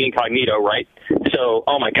playing incognito, right? So,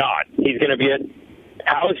 oh my God,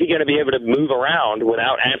 how is he going to be able to move around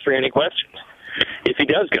without answering any questions if he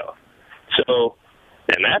does go? So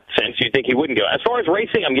in that sense, you'd think he wouldn't go. As far as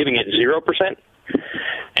racing, I'm giving it 0%.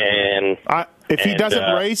 And if he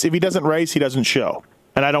doesn't race, he doesn't show.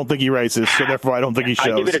 And I don't think he races, so therefore I don't think he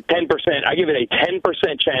shows. I give it a 10%. I give it a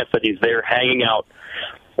 10% chance that he's there hanging out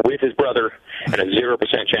with his brother, and a 0%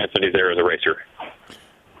 chance that he's there as a racer.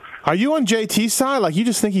 Are you on JT's side? Like, you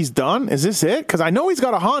just think he's done? Is this it? Because I know he's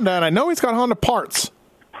got a Honda, and I know he's got Honda parts.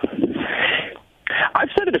 I've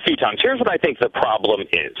said it a few times. Here's what I think the problem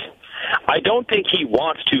is. I don't think he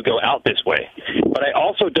wants to go out this way, but I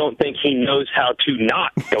also don't think he knows how to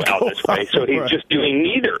not go out this way, so he's just doing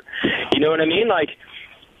neither. You know what I mean? Like,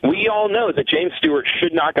 we all know that James Stewart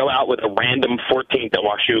should not go out with a random 14th at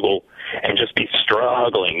Washougal and just be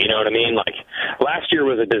struggling. You know what I mean? Like, last year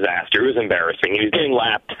was a disaster. It was embarrassing. He was getting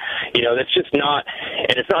lapped. That's just not,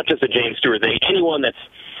 and it's not just a James Stewart thing. Anyone that's,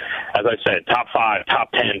 as I said, top 5,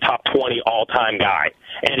 top 10, top 20 all-time guy,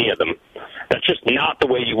 any of them, that's just not the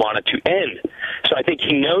way you want it to end. So I think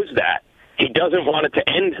he knows that. He doesn't want it to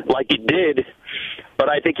end like it did, but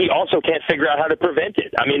I think he also can't figure out how to prevent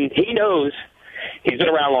it. I mean, he knows. He's been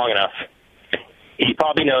around long enough. He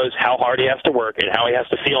probably knows how hard he has to work and how he has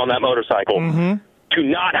to feel on that motorcycle to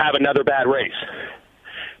not have another bad race.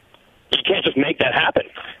 You can't just make that happen.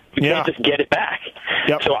 You can't just get it back.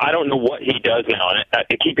 Yep. So I don't know what he does now. And I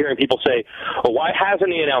keep hearing people say, well, why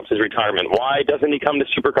hasn't he announced his retirement? Why doesn't he come to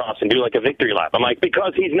Supercross and do like a victory lap? I'm like,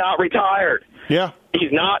 because he's not retired. Yeah.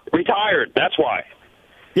 He's not retired. That's why.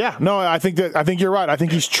 Yeah. No, I think you're right. I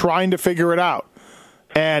think he's trying to figure it out.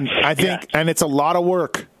 And I think, and it's a lot of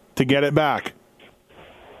work to get it back.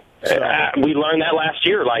 So. We learned that last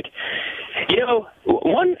year. Like,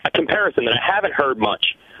 one comparison that I haven't heard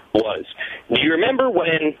much was, do you remember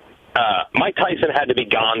when Mike Tyson had to be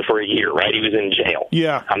gone for a year, right? He was in jail.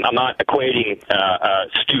 Yeah. I'm not equating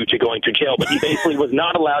Stu to going to jail, but he basically was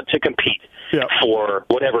not allowed to compete for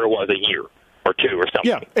whatever it was, a year or two or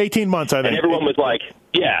something. Yeah, 18 months, I think. And everyone was like,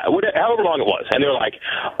 however long it was. And they're like,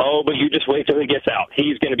 oh, but you just wait till he gets out.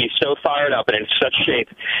 He's going to be so fired up and in such shape,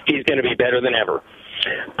 he's going to be better than ever.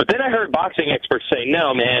 But then I heard boxing experts say,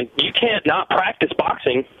 no, man, you can't not practice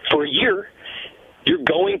boxing for a year. You're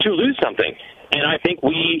going to lose something. And I think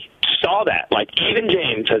we saw that. Like, even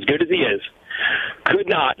James, as good as he is, could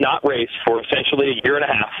not race for essentially a year and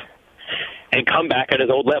a half and come back at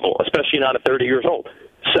his old level, especially not at 30 years old.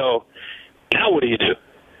 So now what do you do?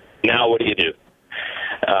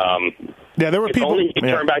 Yeah, there were if people. Only he could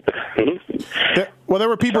turn back there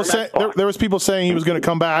were people saying there was people saying he was going to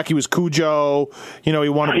come back. He was Cujo. He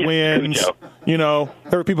wanted wins. Cujo.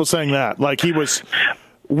 There were people saying that, like he was.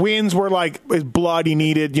 Wins were like his blood he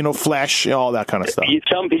needed, flesh, all that kind of stuff.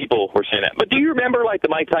 Some people were saying that. But do you remember like the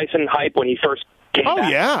Mike Tyson hype when he first came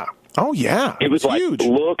back? Oh, yeah. It was like, huge.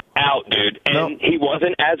 Look out, dude. And he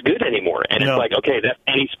wasn't as good anymore. And it's like, okay, that's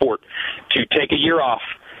any sport. To take a year off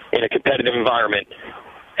in a competitive environment,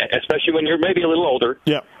 especially when you're maybe a little older.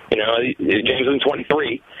 Yeah. James is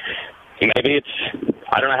 23. Maybe it's,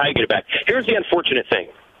 I don't know how you get it back. Here's the unfortunate thing.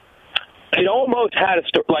 It almost had a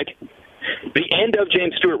story, like, the end of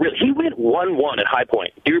James Stewart, really, he went 1-1 at High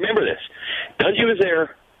Point. Do you remember this? Dungey was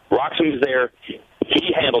there. Roxon was there.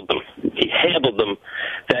 He handled them. He handled them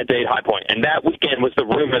that day at High Point. And that weekend was the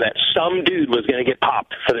rumor that some dude was going to get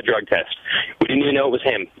popped for the drug test. We didn't even know it was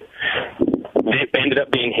him. It ended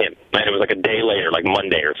up being him. And it was like a day later, like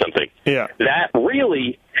Monday or something. Yeah. That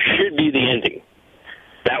really should be the ending.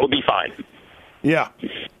 That would be fine. Yeah.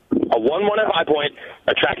 A 1-1 at High Point,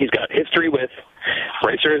 a track he's got history with,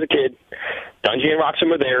 racer as a kid. Dungey and Roxon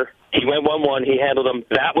were there. He went 1-1. He handled them.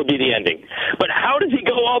 That would be the ending. But how does he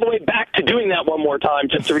go all the way back to doing that one more time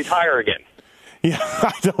just to retire again? Yeah,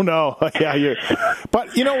 I don't know.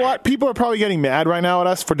 But you know what? People are probably getting mad right now at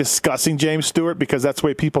us for discussing James Stewart because that's the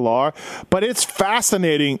way people are. But it's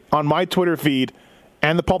fascinating on my Twitter feed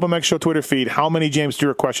and the Pulp MX Show Twitter feed how many James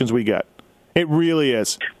Stewart questions we get. It really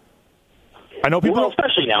is. I know people. Well,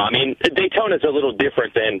 especially now. I mean, Daytona's a little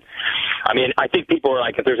different than. I mean, I think people are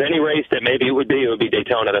like, if there's any race that maybe it would be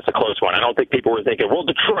Daytona. That's a close one. I don't think people were thinking, well,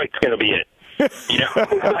 Detroit's going to be it.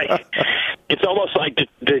 Like, it's almost like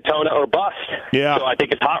Daytona or bust. Yeah. So I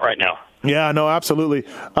think it's hot right now. Yeah, no, absolutely.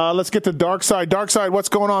 Let's get to Dark Side. Dark Side, what's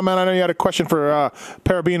going on, man? I know you had a question for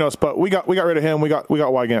Parabinos, but we got rid of him. We got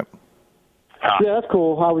Wygant. Yeah, that's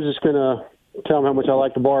cool. I was just gonna tell him how much I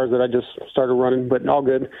like the bars that I just started running, but all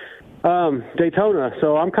good. Daytona.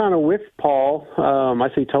 So I'm kind of with Paul. I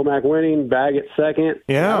see Tomac winning, Baggett second.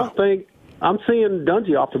 Yeah. I don't think I'm seeing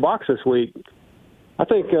Dungey off the box this week. I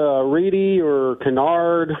think Reedy or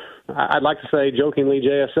Kennard. I'd like to say jokingly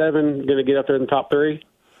JF7 going to get up there in the top three.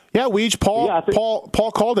 Yeah, Weege.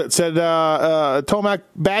 Paul called it. Said Tomac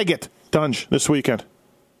Baggett Dunge this weekend.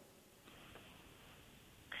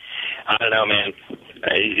 I don't know, man.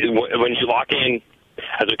 When you lock in,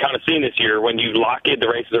 as we've kind of seen this year, when you lock in, the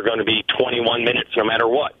races are going to be 21 minutes no matter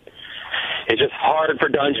what. It's just hard for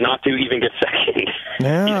Dunge not to even get second.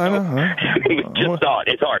 Yeah, I know. Just saw it.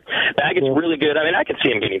 It's hard. Baggett's really good. I mean, I could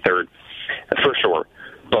see him getting third for sure,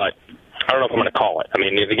 but I don't know if I'm going to call it. I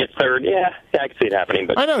mean, if he gets third, yeah, I can see it happening.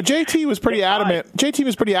 But I know JT was pretty adamant. JT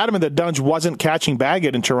was pretty adamant that Dunge wasn't catching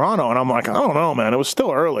Baggett in Toronto, and I'm like, I don't know, man. It was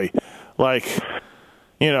still early. Like,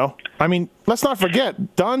 I mean, let's not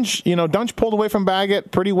forget, Dunge pulled away from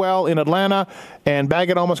Baggett pretty well in Atlanta, and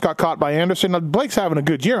Baggett almost got caught by Anderson. Now, Blake's having a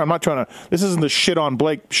good year. I'm not trying to, this isn't the shit on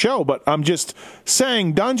Blake show, but I'm just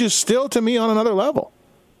saying Dunge is still, to me, on another level.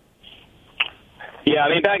 Yeah, I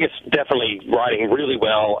mean, Baggett's definitely riding really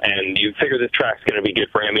well, and you figure this track's going to be good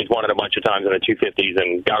for him. He's won it a bunch of times in the 250s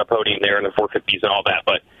and got a podium there in the 450s and all that.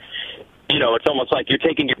 But, it's almost like you're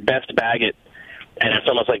taking your best Baggett, and it's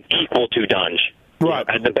almost like equal to Dunge. Right.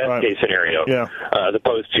 At the best case scenario. Yeah. As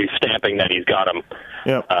opposed to stamping that he's got him.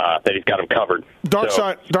 Yeah. That he's got him covered. Dark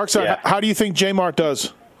side. Yeah. How do you think J Mart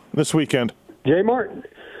does this weekend? J Mart,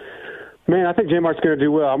 man, I think J Mart's going to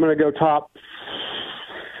do well. I'm going to go top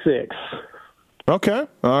 6. Okay.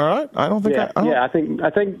 All right. I don't think. I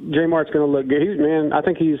think J Mart's going to look good. I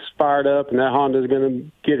think he's fired up, and that Honda's going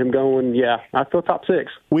to get him going. Yeah, I feel top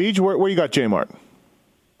 6. Weege, where you got J Mart?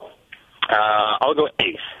 I'll go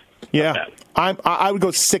 8th. Yeah, I would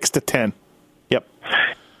go 6 to 10. Yep.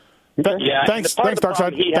 Thanks,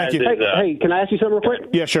 Darkside. Thank you. Hey, can I ask you something real quick?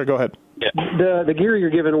 Yeah, sure. Go ahead. Yeah. The gear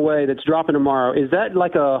you're giving away that's dropping tomorrow, is that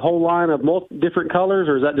like a whole line of different colors,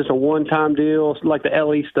 or is that just a one-time deal, like the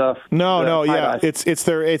LE stuff? No, yeah, it's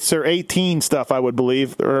their 18 stuff, I would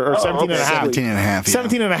believe, or 17 and a half. 17 and a half.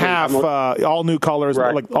 17 and a half. All new colors,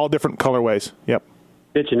 like all different colorways. Yep.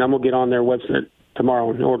 Bitchin', I'm gonna get on their website tomorrow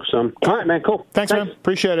and order some. All right, man, cool. Thanks, man.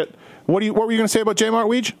 Appreciate it. What were you going to say about J Mart,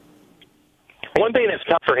 Weege? One thing that's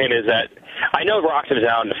tough for him is that I know Roxon's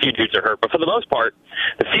out and a few dudes are hurt, but for the most part,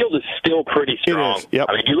 the field is still pretty strong. It is. Yep.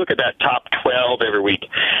 I mean, you look at that top 12 every week.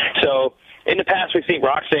 So in the past, we've seen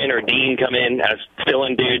Roxon or Dean come in as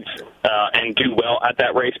fill-in dudes and do well at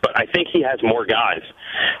that race, but I think he has more guys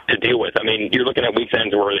to deal with. I mean, you're looking at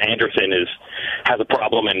weekends where Anderson has a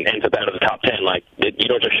problem and ends up out of the top 10. Like, you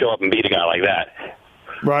don't just show up and beat a guy like that.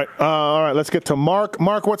 Right. All right, let's get to Mark.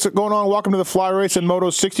 Mark, what's going on? Welcome to the Fly Race and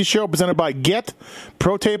Moto 60 show presented by Get,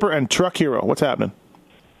 Pro Taper, and Truck Hero. What's happening?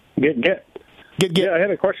 Get. Yeah, I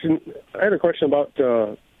had a question about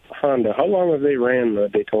Honda. How long have they ran the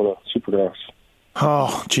Daytona Supercross?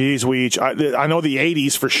 Oh, geez, I know the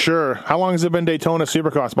 80s for sure. How long has it been Daytona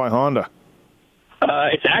Supercross by Honda?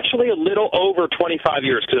 It's actually a little over 25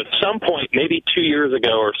 years, because at some point, maybe 2 years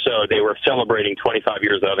ago or so, they were celebrating 25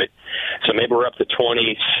 years of it. So maybe we're up to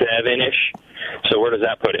 27-ish. So where does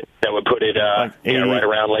that put it? That would put it right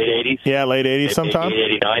around late 80s? Yeah, late 80s sometime.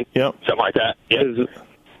 89? Yep. Something like that. Yeah.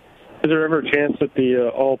 Is there ever a chance that the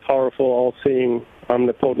all-powerful, all-seeing,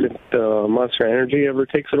 omnipotent Monster Energy ever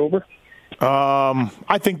takes it over?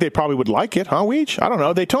 I think they probably would like it, huh, Weege? I don't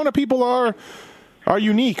know. Daytona people are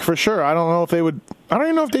unique for sure. I don't know if they would. I don't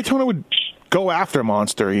even know if Daytona would go after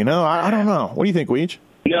Monster. You know, I don't know. What do you think, Weege?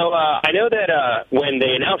 No, I know that when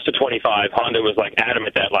they announced the 25, Honda was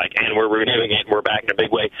adamant that and we're renewing it and we're back in a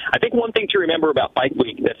big way. I think one thing to remember about Bike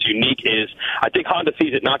Week that's unique is I think Honda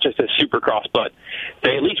sees it not just as Supercross, but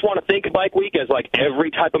they at least want to think of Bike Week as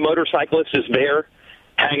every type of motorcyclist is there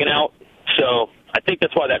hanging out. So I think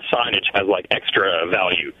that's why that signage has extra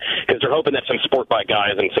value, because they're hoping that some sport bike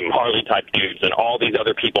guys and some Harley type dudes and all these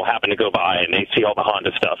other people happen to go by and they see all the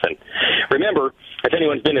Honda stuff. And remember, if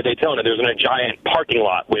anyone's been to Daytona, there's a giant parking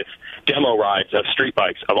lot with demo rides of street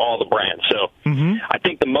bikes of all the brands. So I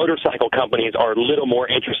think the motorcycle companies are a little more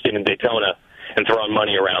interested in Daytona and throwing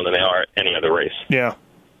money around than they are at any other race. Yeah.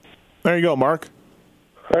 There you go, Mark.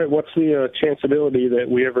 All right, what's the chanceability that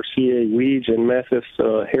we ever see a Weege and Matthes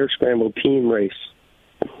hair scramble team race?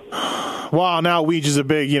 Wow, now Weege is a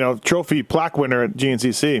big, trophy plaque winner at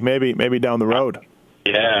GNCC. Maybe down the road.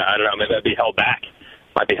 Yeah, I don't know. Maybe that'd be held back.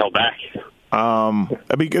 Might be held back.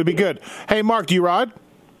 It'd be good. Hey, Mark, do you ride?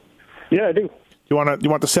 Yeah, I do. You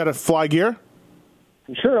want the set of Fly gear?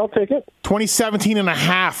 Sure, I'll take it. 2017 and a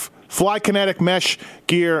half Fly Kinetic Mesh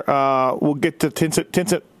gear. We'll get to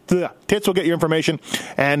Tits will get your information,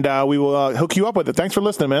 and we will hook you up with it. Thanks for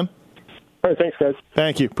listening, man. All right, thanks, guys.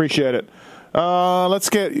 Thank you. Appreciate it. Let's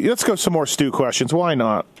go some more Stu questions. Why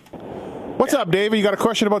not? What's up, David? You got a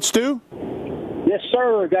question about Stu? Yes,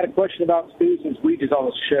 sir. I got a question about Stu since Weege is on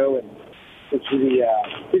the show, and since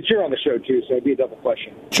you're on the show too, so it'd be a double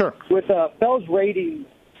question. Sure. With Feld's ratings,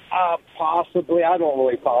 possibly, I don't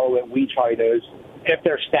really follow it. Weege probably knows if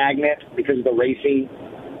they're stagnant because of the racing.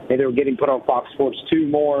 And they were getting put on Fox Sports 2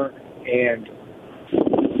 more, and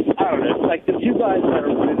I don't know, the two guys that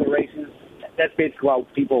are winning the races, that's basically why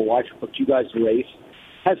people watch you guys race.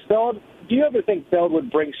 Do you ever think Feld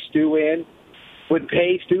would bring Stu in, would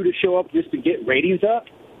pay Stu to show up just to get ratings up?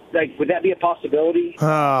 Would that be a possibility?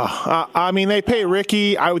 I mean, they pay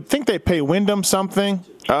Ricky. I would think they pay Wyndham something.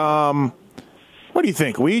 What do you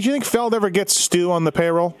think, Weege? Do you think Feld ever gets Stu on the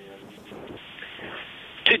payroll?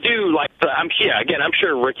 To do I'm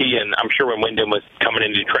sure Ricky and I'm sure when Wyndham was coming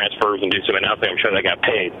in to do transfers and do some announcing, I'm sure they got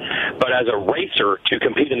paid. But as a racer to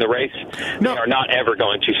compete in the race, they are not ever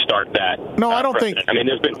going to start that. No, I don't precedent. think. I mean,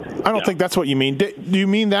 there's been. I don't think that's what you mean. Do you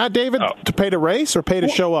mean that, David? Oh. To pay to race or pay to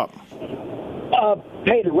show up?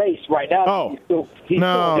 Pay to race right now. Oh,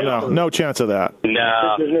 no chance of that.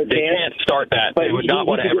 No, they can't start that. They would not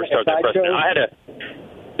want to ever start that precedent. I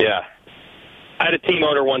had a team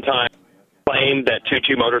owner one time claim that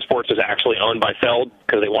 22 Motorsports is actually owned by Feld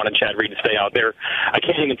because they wanted Chad Reed to stay out there. I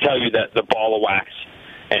can't even tell you that the ball of wax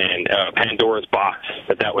and Pandora's box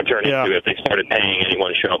that would turn into if they started paying anyone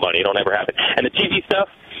to show up money. It don't ever happen. And the TV stuff,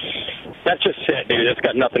 that's just it, dude. That's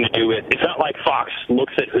got nothing to do with. It's not like Fox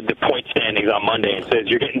looks at the point standings on Monday and says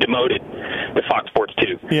you're getting demoted to Fox Sports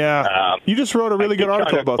 2. Yeah. You just wrote a really good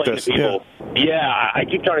article about this. I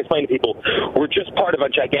keep trying to explain to people we're just part of a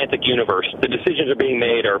gigantic universe. The decisions are being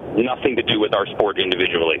made are nothing to do with our sport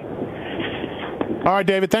individually. All right,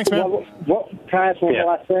 David. Thanks, man. Can I ask one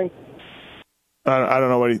last thing? I don't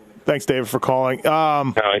know what Thanks, David, for calling. I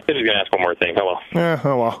said he was going to ask one more thing.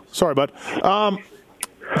 Oh, well. Sorry, bud.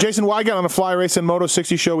 Jason Wygant on the Fly Race and Moto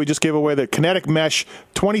 60 show. We just gave away the Kinetic Mesh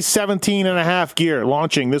 2017 and a half gear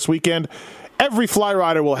launching this weekend. Every Fly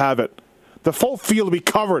rider will have it. The full field will be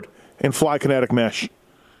covered in Fly Kinetic Mesh.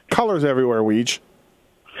 Colors everywhere, Weege.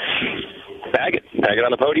 Bag it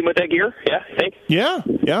on the podium with that gear. Yeah, I think.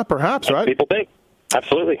 Yeah, perhaps, right? People think.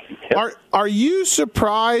 Absolutely. Yep. Are you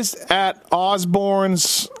surprised at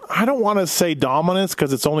Osborne's, I don't want to say dominance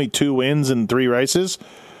because it's only 2 wins in 3 races,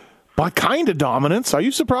 but kind of dominance? Are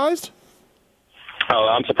you surprised? Oh,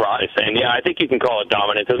 I'm surprised. And, I think you can call it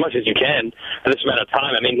dominance as much as you can for this amount of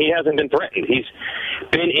time. I mean, he hasn't been threatened. He's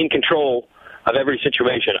been in control of every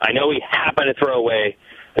situation. I know he happened to throw away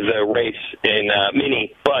the race in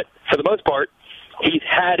Mini, but for the most part, he's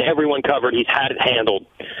had everyone covered. He's had it handled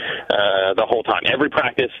the whole time. Every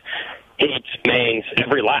practice, heats, mains,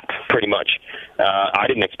 every lap, pretty much. I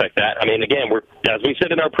didn't expect that. I mean, again, as we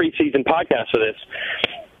said in our preseason podcast for this,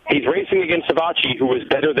 he's racing against Savacci, who was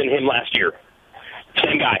better than him last year.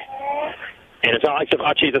 Same guy. And it's not like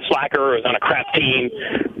Savacci's a slacker or is on a crap team.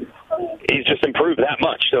 He's just improved that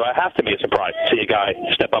much. So I have to be a surprise to see a guy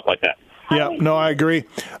step up like that. Yeah, no, I agree.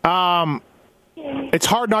 It's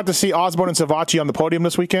hard not to see Osborne and Savacci on the podium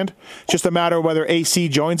this weekend. It's just a matter of whether AC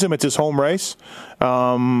joins him. It's his home race.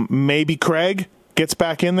 Maybe Craig gets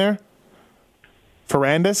back in there.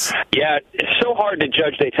 Ferrandis? Yeah, it's so hard to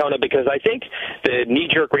judge Daytona because I think the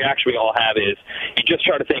knee-jerk reaction we all have is you just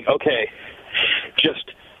try to think, okay,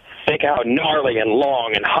 just think how gnarly and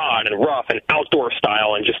long and hot and rough and outdoor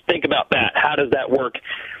style, and just think about that. How does that work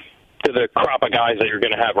to the crop of guys that you're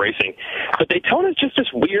going to have racing? But Daytona's just this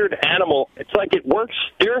weird animal. It's like it works.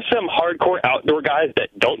 There are some hardcore outdoor guys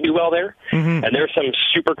that don't do well there, and there's some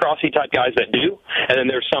supercrossy type guys that do, and then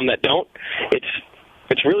there's some that don't.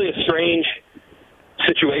 It's really a strange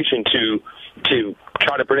situation to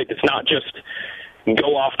try to predict. It's not just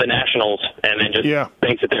go off the nationals and then just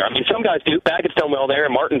thinks it there. I mean, some guys do. Baggett's done well there,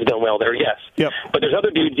 and Martin's done well there, yes. Yep. But there's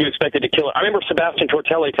other dudes you expected to kill it. I remember Sebastian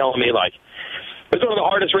Tortelli telling me, like, it's one of the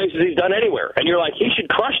hardest races he's done anywhere. And you're like, he should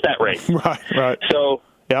crush that race. Right. So,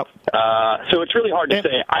 yep. So it's really hard to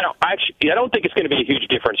say. I don't think it's going to be a huge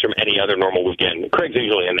difference from any other normal weekend. Craig's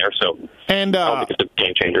usually in there, so I don't think it's a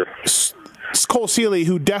game changer. Cole Seeley,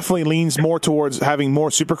 who definitely leans more towards having more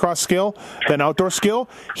supercross skill than outdoor skill,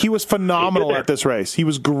 he was phenomenal at this race. He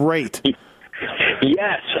was great.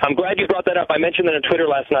 Yes, I'm glad you brought that up. I mentioned that on Twitter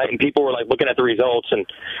last night, and people were like looking at the results, and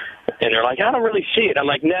they're like, I don't really see it. I'm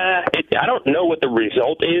like, nah, I don't know what the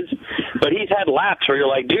result is, but he's had laps where you're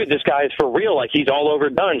like, dude, this guy is for real. Like, he's all over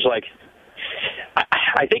Dunge. Like,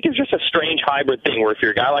 I think it's just a strange hybrid thing where if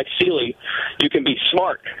you're a guy like Seeley, you can be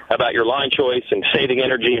smart about your line choice and saving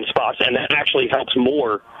energy in spots, and that actually helps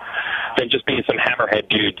more than just being some hammerhead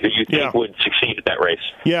dude who you think would succeed at that race.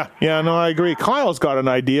 Yeah, no, I agree. Kyle's got an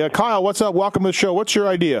idea. Kyle, what's up? Welcome to the show. What's your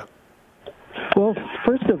idea? Well,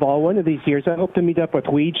 first of all, one of these years, I hope to meet up with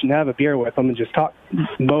Weege and have a beer with them and just talk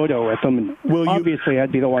moto with them. And obviously,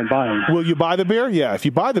 I'd be the one buying. Will you buy the beer? Yeah, if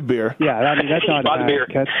you buy the beer. Yeah, I mean, that's not buy the beer.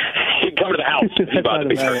 You come to the house. You buy the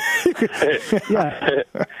beer.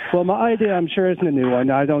 Yeah. Well, my idea, I'm sure, isn't a new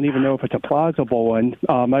one. I don't even know if it's a plausible one.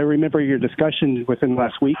 I remember your discussion within the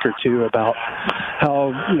last week or two about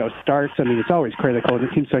how, starts, I mean, it's always critical, and it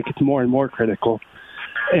seems like it's more and more critical.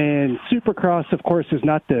 And Supercross, of course, is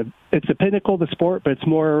it's the pinnacle of the sport, but it's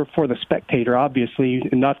more for the spectator, obviously,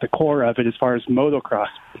 and not the core of it as far as motocross.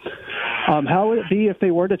 How would it be if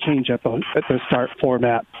they were to change up at the start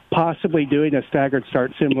format, possibly doing a staggered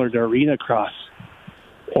start similar to arena cross,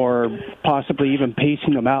 or possibly even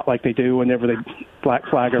pacing them out like they do whenever they black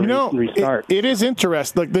flag or restart? It is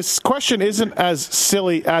interesting. Like, this question isn't as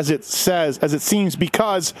silly as it seems,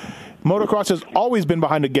 because motocross has always been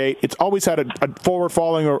behind a gate. It's always had a forward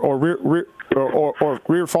falling or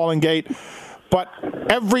rear falling gate. But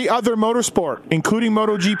every other motorsport, including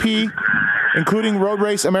MotoGP, including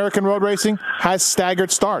American road racing, has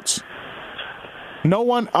staggered starts. No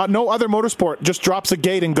other motorsport just drops a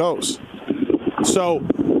gate and goes. So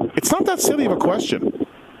it's not that silly of a question.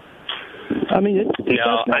 I mean, you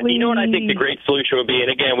know what I think the great solution would be,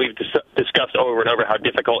 and again, we've discussed over and over how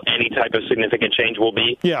difficult any type of significant change will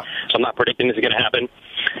be. Yeah. So I'm not predicting this is going to happen.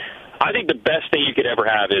 I think the best thing you could ever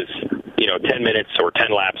have is, 10 minutes or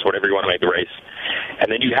 10 laps, whatever you want to make the race.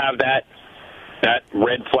 And then you have that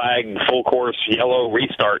red flag, full course, yellow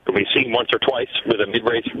restart that we've seen once or twice with a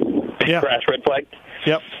mid-race crash red flag.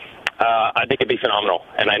 Yep. I think it'd be phenomenal.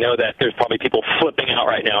 And I know that there's probably people flipping out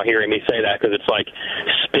right now hearing me say that because it's like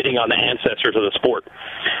spitting on the ancestors of the sport.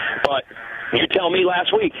 But you tell me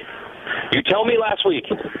last week,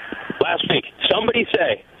 somebody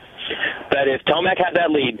say that if Tomac had that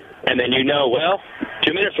lead, and then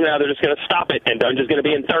 2 minutes from now they're just going to stop it, and Dunge is going to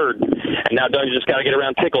be in third, and now Dunge just got to get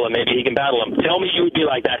around Tickle, and maybe he can battle him. Tell me you would be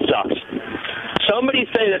like, that sucks. Somebody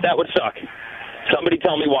say that would suck. Somebody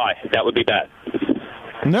tell me why that would be bad.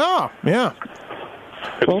 No, yeah.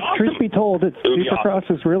 Well, truth be told, Supercross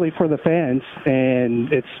is really for the fans,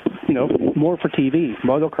 and it's, more for TV.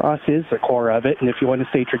 Motocross is the core of it, and if you want to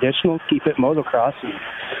stay traditional, keep it motocross.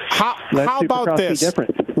 How about this?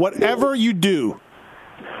 Whatever you do,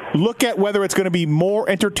 look at whether it's going to be more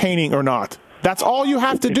entertaining or not. That's all you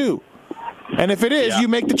have to do. And if it is, you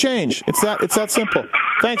make the change. It's that simple.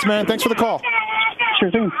 Thanks, man. Thanks for the call.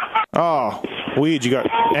 Sure thing. Oh, Weed, you got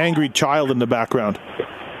angry child in the background.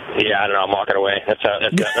 Yeah, I don't know. I'm walking away. That's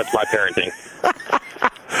my parenting.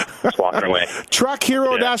 Just walking away.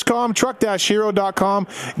 Truckhero.com, truck-hero.com.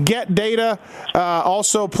 Get data.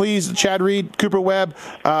 Also, please, Chad Reed, Cooper Webb,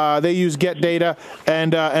 they use Get Data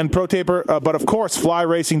and ProTaper. But, of course,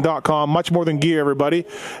 flyracing.com. Much more than gear, everybody.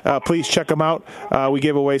 Please check them out. We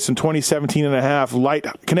gave away some 2017.5 light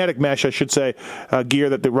kinetic mesh, I should say, gear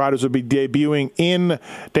that the riders will be debuting in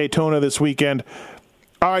Daytona this weekend.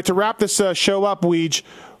 All right, to wrap this show up, Weege,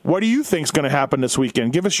 what do you think's going to happen this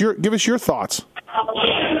weekend? Give us your thoughts.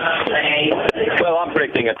 Well, I'm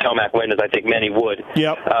predicting a Tomac win, as I think many would.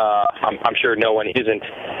 Yep. I'm sure no one isn't.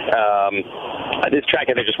 This track,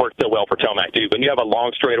 I think, just works so well for Tomac, dude. When you have a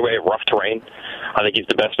long straightaway, rough terrain, I think he's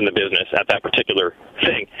the best in the business at that particular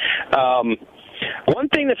thing. One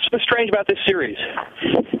thing that's so strange about this series,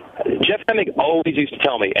 Jeff Emig always used to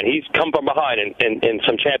tell me, and he's come from behind in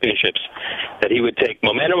some championships, that he would take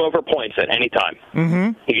momentum over points at any time.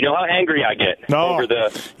 Mm-hmm. You know how angry I get over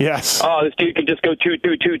yes. Oh, this dude can just go 2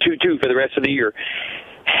 for the rest of the year.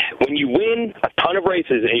 When you win a ton of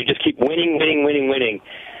races and you just keep winning,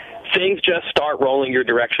 things just start rolling your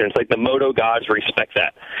direction. It's like the moto gods respect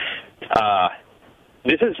that. How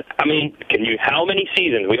many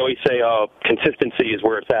seasons? We always say, consistency is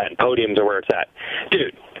where it's at, and podiums are where it's at.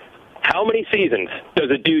 Dude, how many seasons does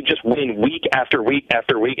a dude just win week after week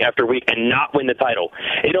after week after week and not win the title?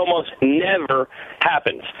 It almost never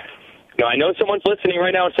happens. Now, I know someone's listening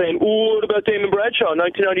right now and saying, ooh, what about Damon Bradshaw in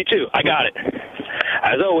 1992? I got it.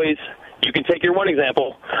 As always, you can take your one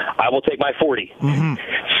example. I will take my 40. Mm-hmm.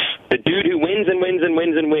 The dude who wins and wins and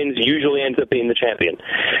wins and wins usually ends up being the champion.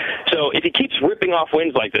 So if he keeps ripping off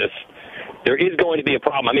wins like this, there is going to be a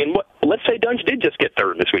problem. I mean, let's say Dunge did just get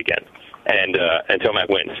third this weekend, and Tomac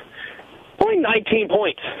wins. Only 19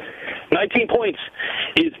 points. 19 points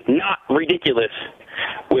is not ridiculous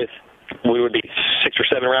with, what would be, 6 or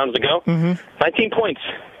 7 rounds to go? Mm-hmm. 19 points.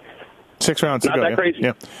 6 rounds to go. Not that crazy.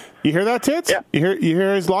 Yeah. You hear that, Tits? Yeah. You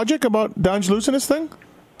hear his logic about Dunge losing this thing?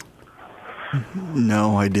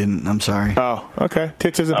 No, I didn't. I'm sorry. Oh, okay.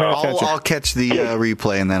 Tits isn't paying attention. I'll catch the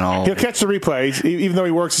replay, and then He'll catch the replay. Even though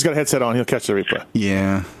he works, he's got a headset on. He'll catch the replay.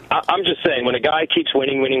 Yeah. I'm just saying, when a guy keeps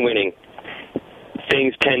winning,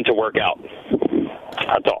 things tend to work out.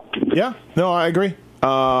 That's all. Yeah. No, I agree.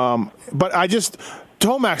 But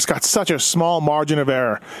Tomac's got such a small margin of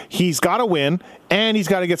error. He's got to win, and he's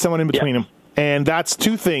got to get someone in between him. And that's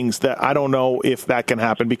two things that I don't know if that can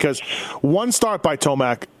happen, because one start by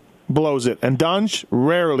Tomac blows it, and Dunge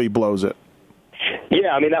rarely blows it.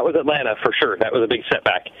 Yeah, I mean, that was Atlanta for sure. That was a big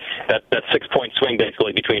setback. That 6-point swing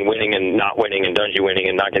basically between winning and not winning, and Dunge winning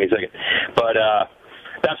and not getting second. But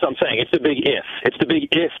that's what I'm saying. It's the big if. It's the big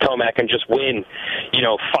if Tomac can just win,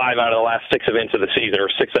 5 out of the last 6 events of the season, or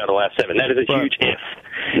 6 out of the last 7. That is a huge if.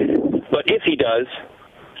 But if he does,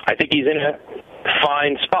 I think he's in a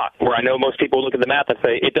fine spot where I know most people look at the math and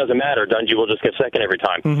say, it doesn't matter. Dunge will just get second every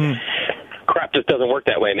time. Mm-hmm. Crap just doesn't work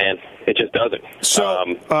that way, man. It just doesn't. So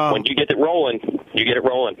when you get it rolling, you get it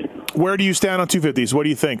rolling. Where do you stand on 250s? What do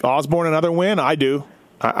you think? Osborne, another win? I do.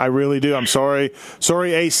 I really do. I'm sorry,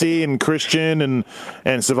 AC and Christian and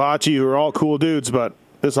Savacci, who are all cool dudes, but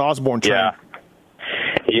this Osborne train.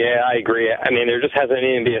 Yeah, I agree. I mean, there just hasn't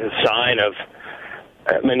even been a sign of.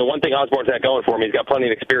 I mean, the one thing Osborne's got going for him, he's got plenty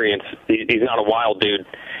of experience. He's not a wild dude.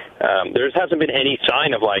 There just hasn't been any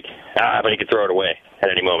sign of but he could throw it away at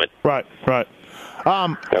any moment. Right.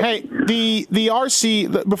 Hey, the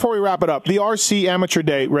RC, before we wrap it up, the RC Amateur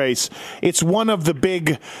Day race, it's one of the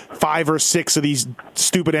big 5 or 6 of these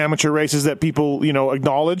stupid amateur races that people,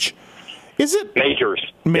 acknowledge. Is it? Majors.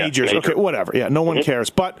 Major. Okay, whatever. Yeah, no one cares.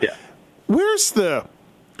 But where's the...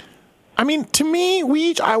 I mean, to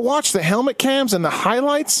me, I watch the helmet cams and the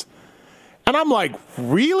highlights, and I'm like,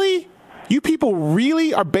 really? You people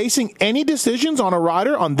really are basing any decisions on a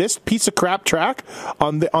rider on this piece of crap track,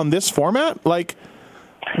 on this format? Like,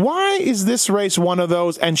 why is this race one of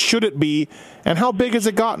those, and should it be, and how big has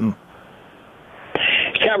it gotten?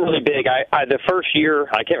 It's gotten really big. The first year,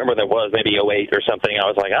 I can't remember what that was, maybe 08 or something, I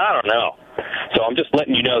was like, I don't know. So I'm just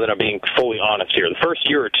letting you know that I'm being fully honest here. The first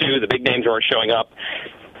year or two, the big names weren't showing up.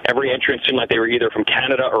 Every entrant seemed like they were either from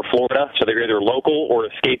Canada or Florida, so they were either local or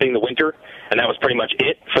escaping the winter, and that was pretty much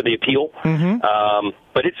it for the appeal. Mm-hmm.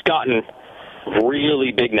 But it's gotten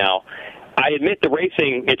really big now. I admit the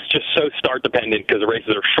racing, it's just so start dependent because the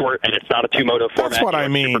races are short and it's not a 2-moto format. That's what I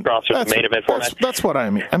mean. Supercross main event format. That's what I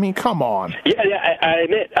mean. I mean, come on. Yeah, I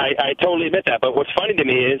admit. I totally admit that. But what's funny to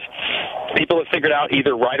me is people have figured out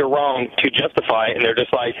either right or wrong to justify it, and they're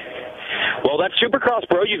just like, well, that's Supercross,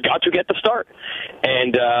 bro. You've got to get the start.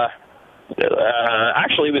 And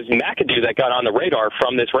actually, it was McAdoo that got on the radar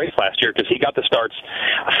from this race last year because he got the starts.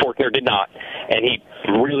 Forkner did not. And he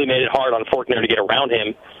really made it hard on Forkner to get around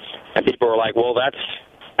him. And people were like, well,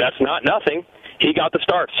 that's not nothing. He got the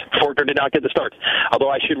starts. Forkner did not get the starts. Although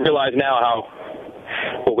I should realize now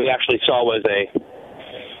how what we actually saw was a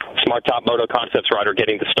Smart Top Moto Concepts rider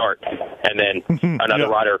getting the start, and then another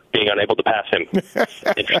rider being unable to pass him.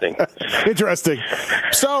 Interesting. Interesting.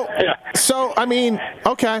 So I mean,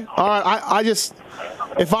 okay, all right. I just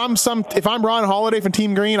if I'm Ron Holiday from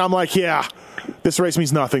Team Green, I'm like, yeah, this race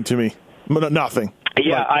means nothing to me. Nothing.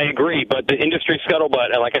 Yeah, I agree, but the industry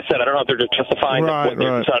scuttlebutt, and like I said, I don't know if they're just justifying what they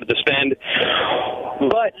decided to spend.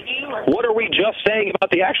 But what are we just saying about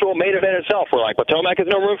the actual main event itself? We're like, well, Tomac has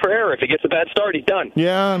no room for error. If he gets a bad start, he's done.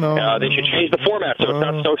 Yeah, no. They should change the format so it's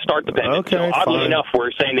not so start dependent. Okay, so oddly fine. enough,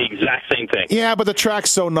 we're saying the exact same thing. Yeah, but the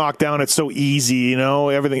track's so knocked down, it's so easy, you know,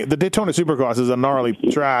 everything. The Daytona Supercross is a gnarly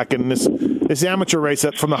track, and this amateur race,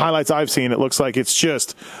 from the highlights I've seen, it looks like it's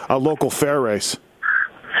just a local fair race.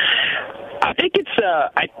 I think it's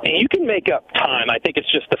you can make up time. I think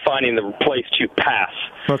it's just defining the place to pass.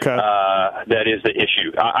 Okay. That is the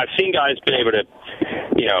issue. I've seen guys been able to,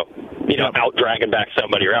 out drag and back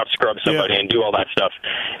somebody or out scrub somebody and do all that stuff.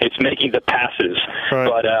 It's making the passes,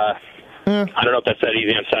 but I don't know if that's that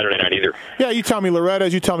easy on Saturday night either. Yeah, you tell me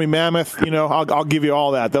Loretta's, you tell me Mammoth. You know, I'll give you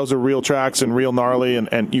all that. Those are real tracks and real gnarly,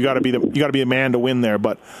 and you got to be a man to win there.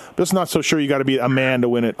 But just not so sure you got to be a man to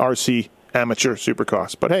win at RC Amateur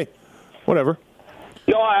Supercross. But hey. Whatever.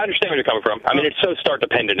 No, I understand where you're coming from. I mean, it's so start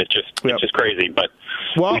dependent. It's just crazy. But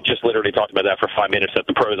we just literally talked about that for 5 minutes. That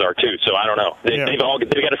the pros are too. So I don't know. They've got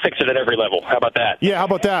to fix it at every level. How about that? Yeah, how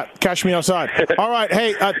about that? Cash me outside. All right.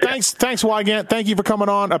 Hey, thanks, Wygant. Thank you for coming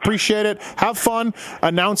on. Appreciate it. Have fun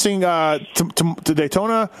announcing to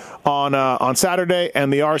Daytona on Saturday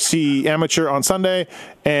and the RC Amateur on Sunday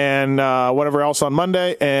and whatever else on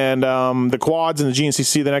Monday and the quads and the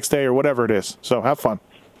GNCC the next day or whatever it is. So have fun.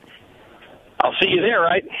 I'll see you there,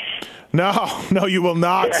 right? No, you will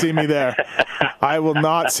not see me there. I will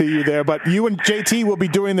not see you there. But you and JT will be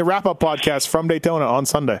doing the wrap-up podcast from Daytona on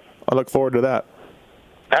Sunday. I look forward to that.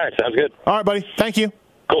 All right, sounds good. All right, buddy. Thank you.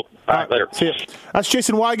 Cool. All right, later. See you. That's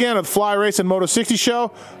Jason Wygant of the Fly Race and Moto 60 show.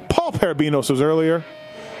 Paul Parabinos was earlier.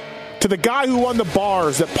 To the guy who won the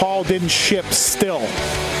bars that Paul didn't ship still.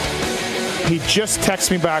 He just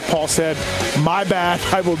texted me back. Paul said, my bad.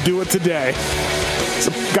 I will do it today.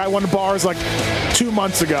 Some guy won the bars like 2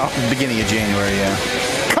 months ago. Beginning of January, yeah.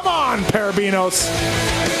 Come on, Parabinos.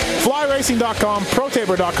 FlyRacing.com,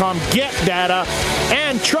 ProTaper.com, Get Data,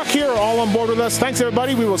 and Truck Hero all on board with us. Thanks,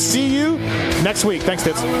 everybody. We will see you next week. Thanks,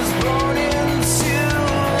 Tits.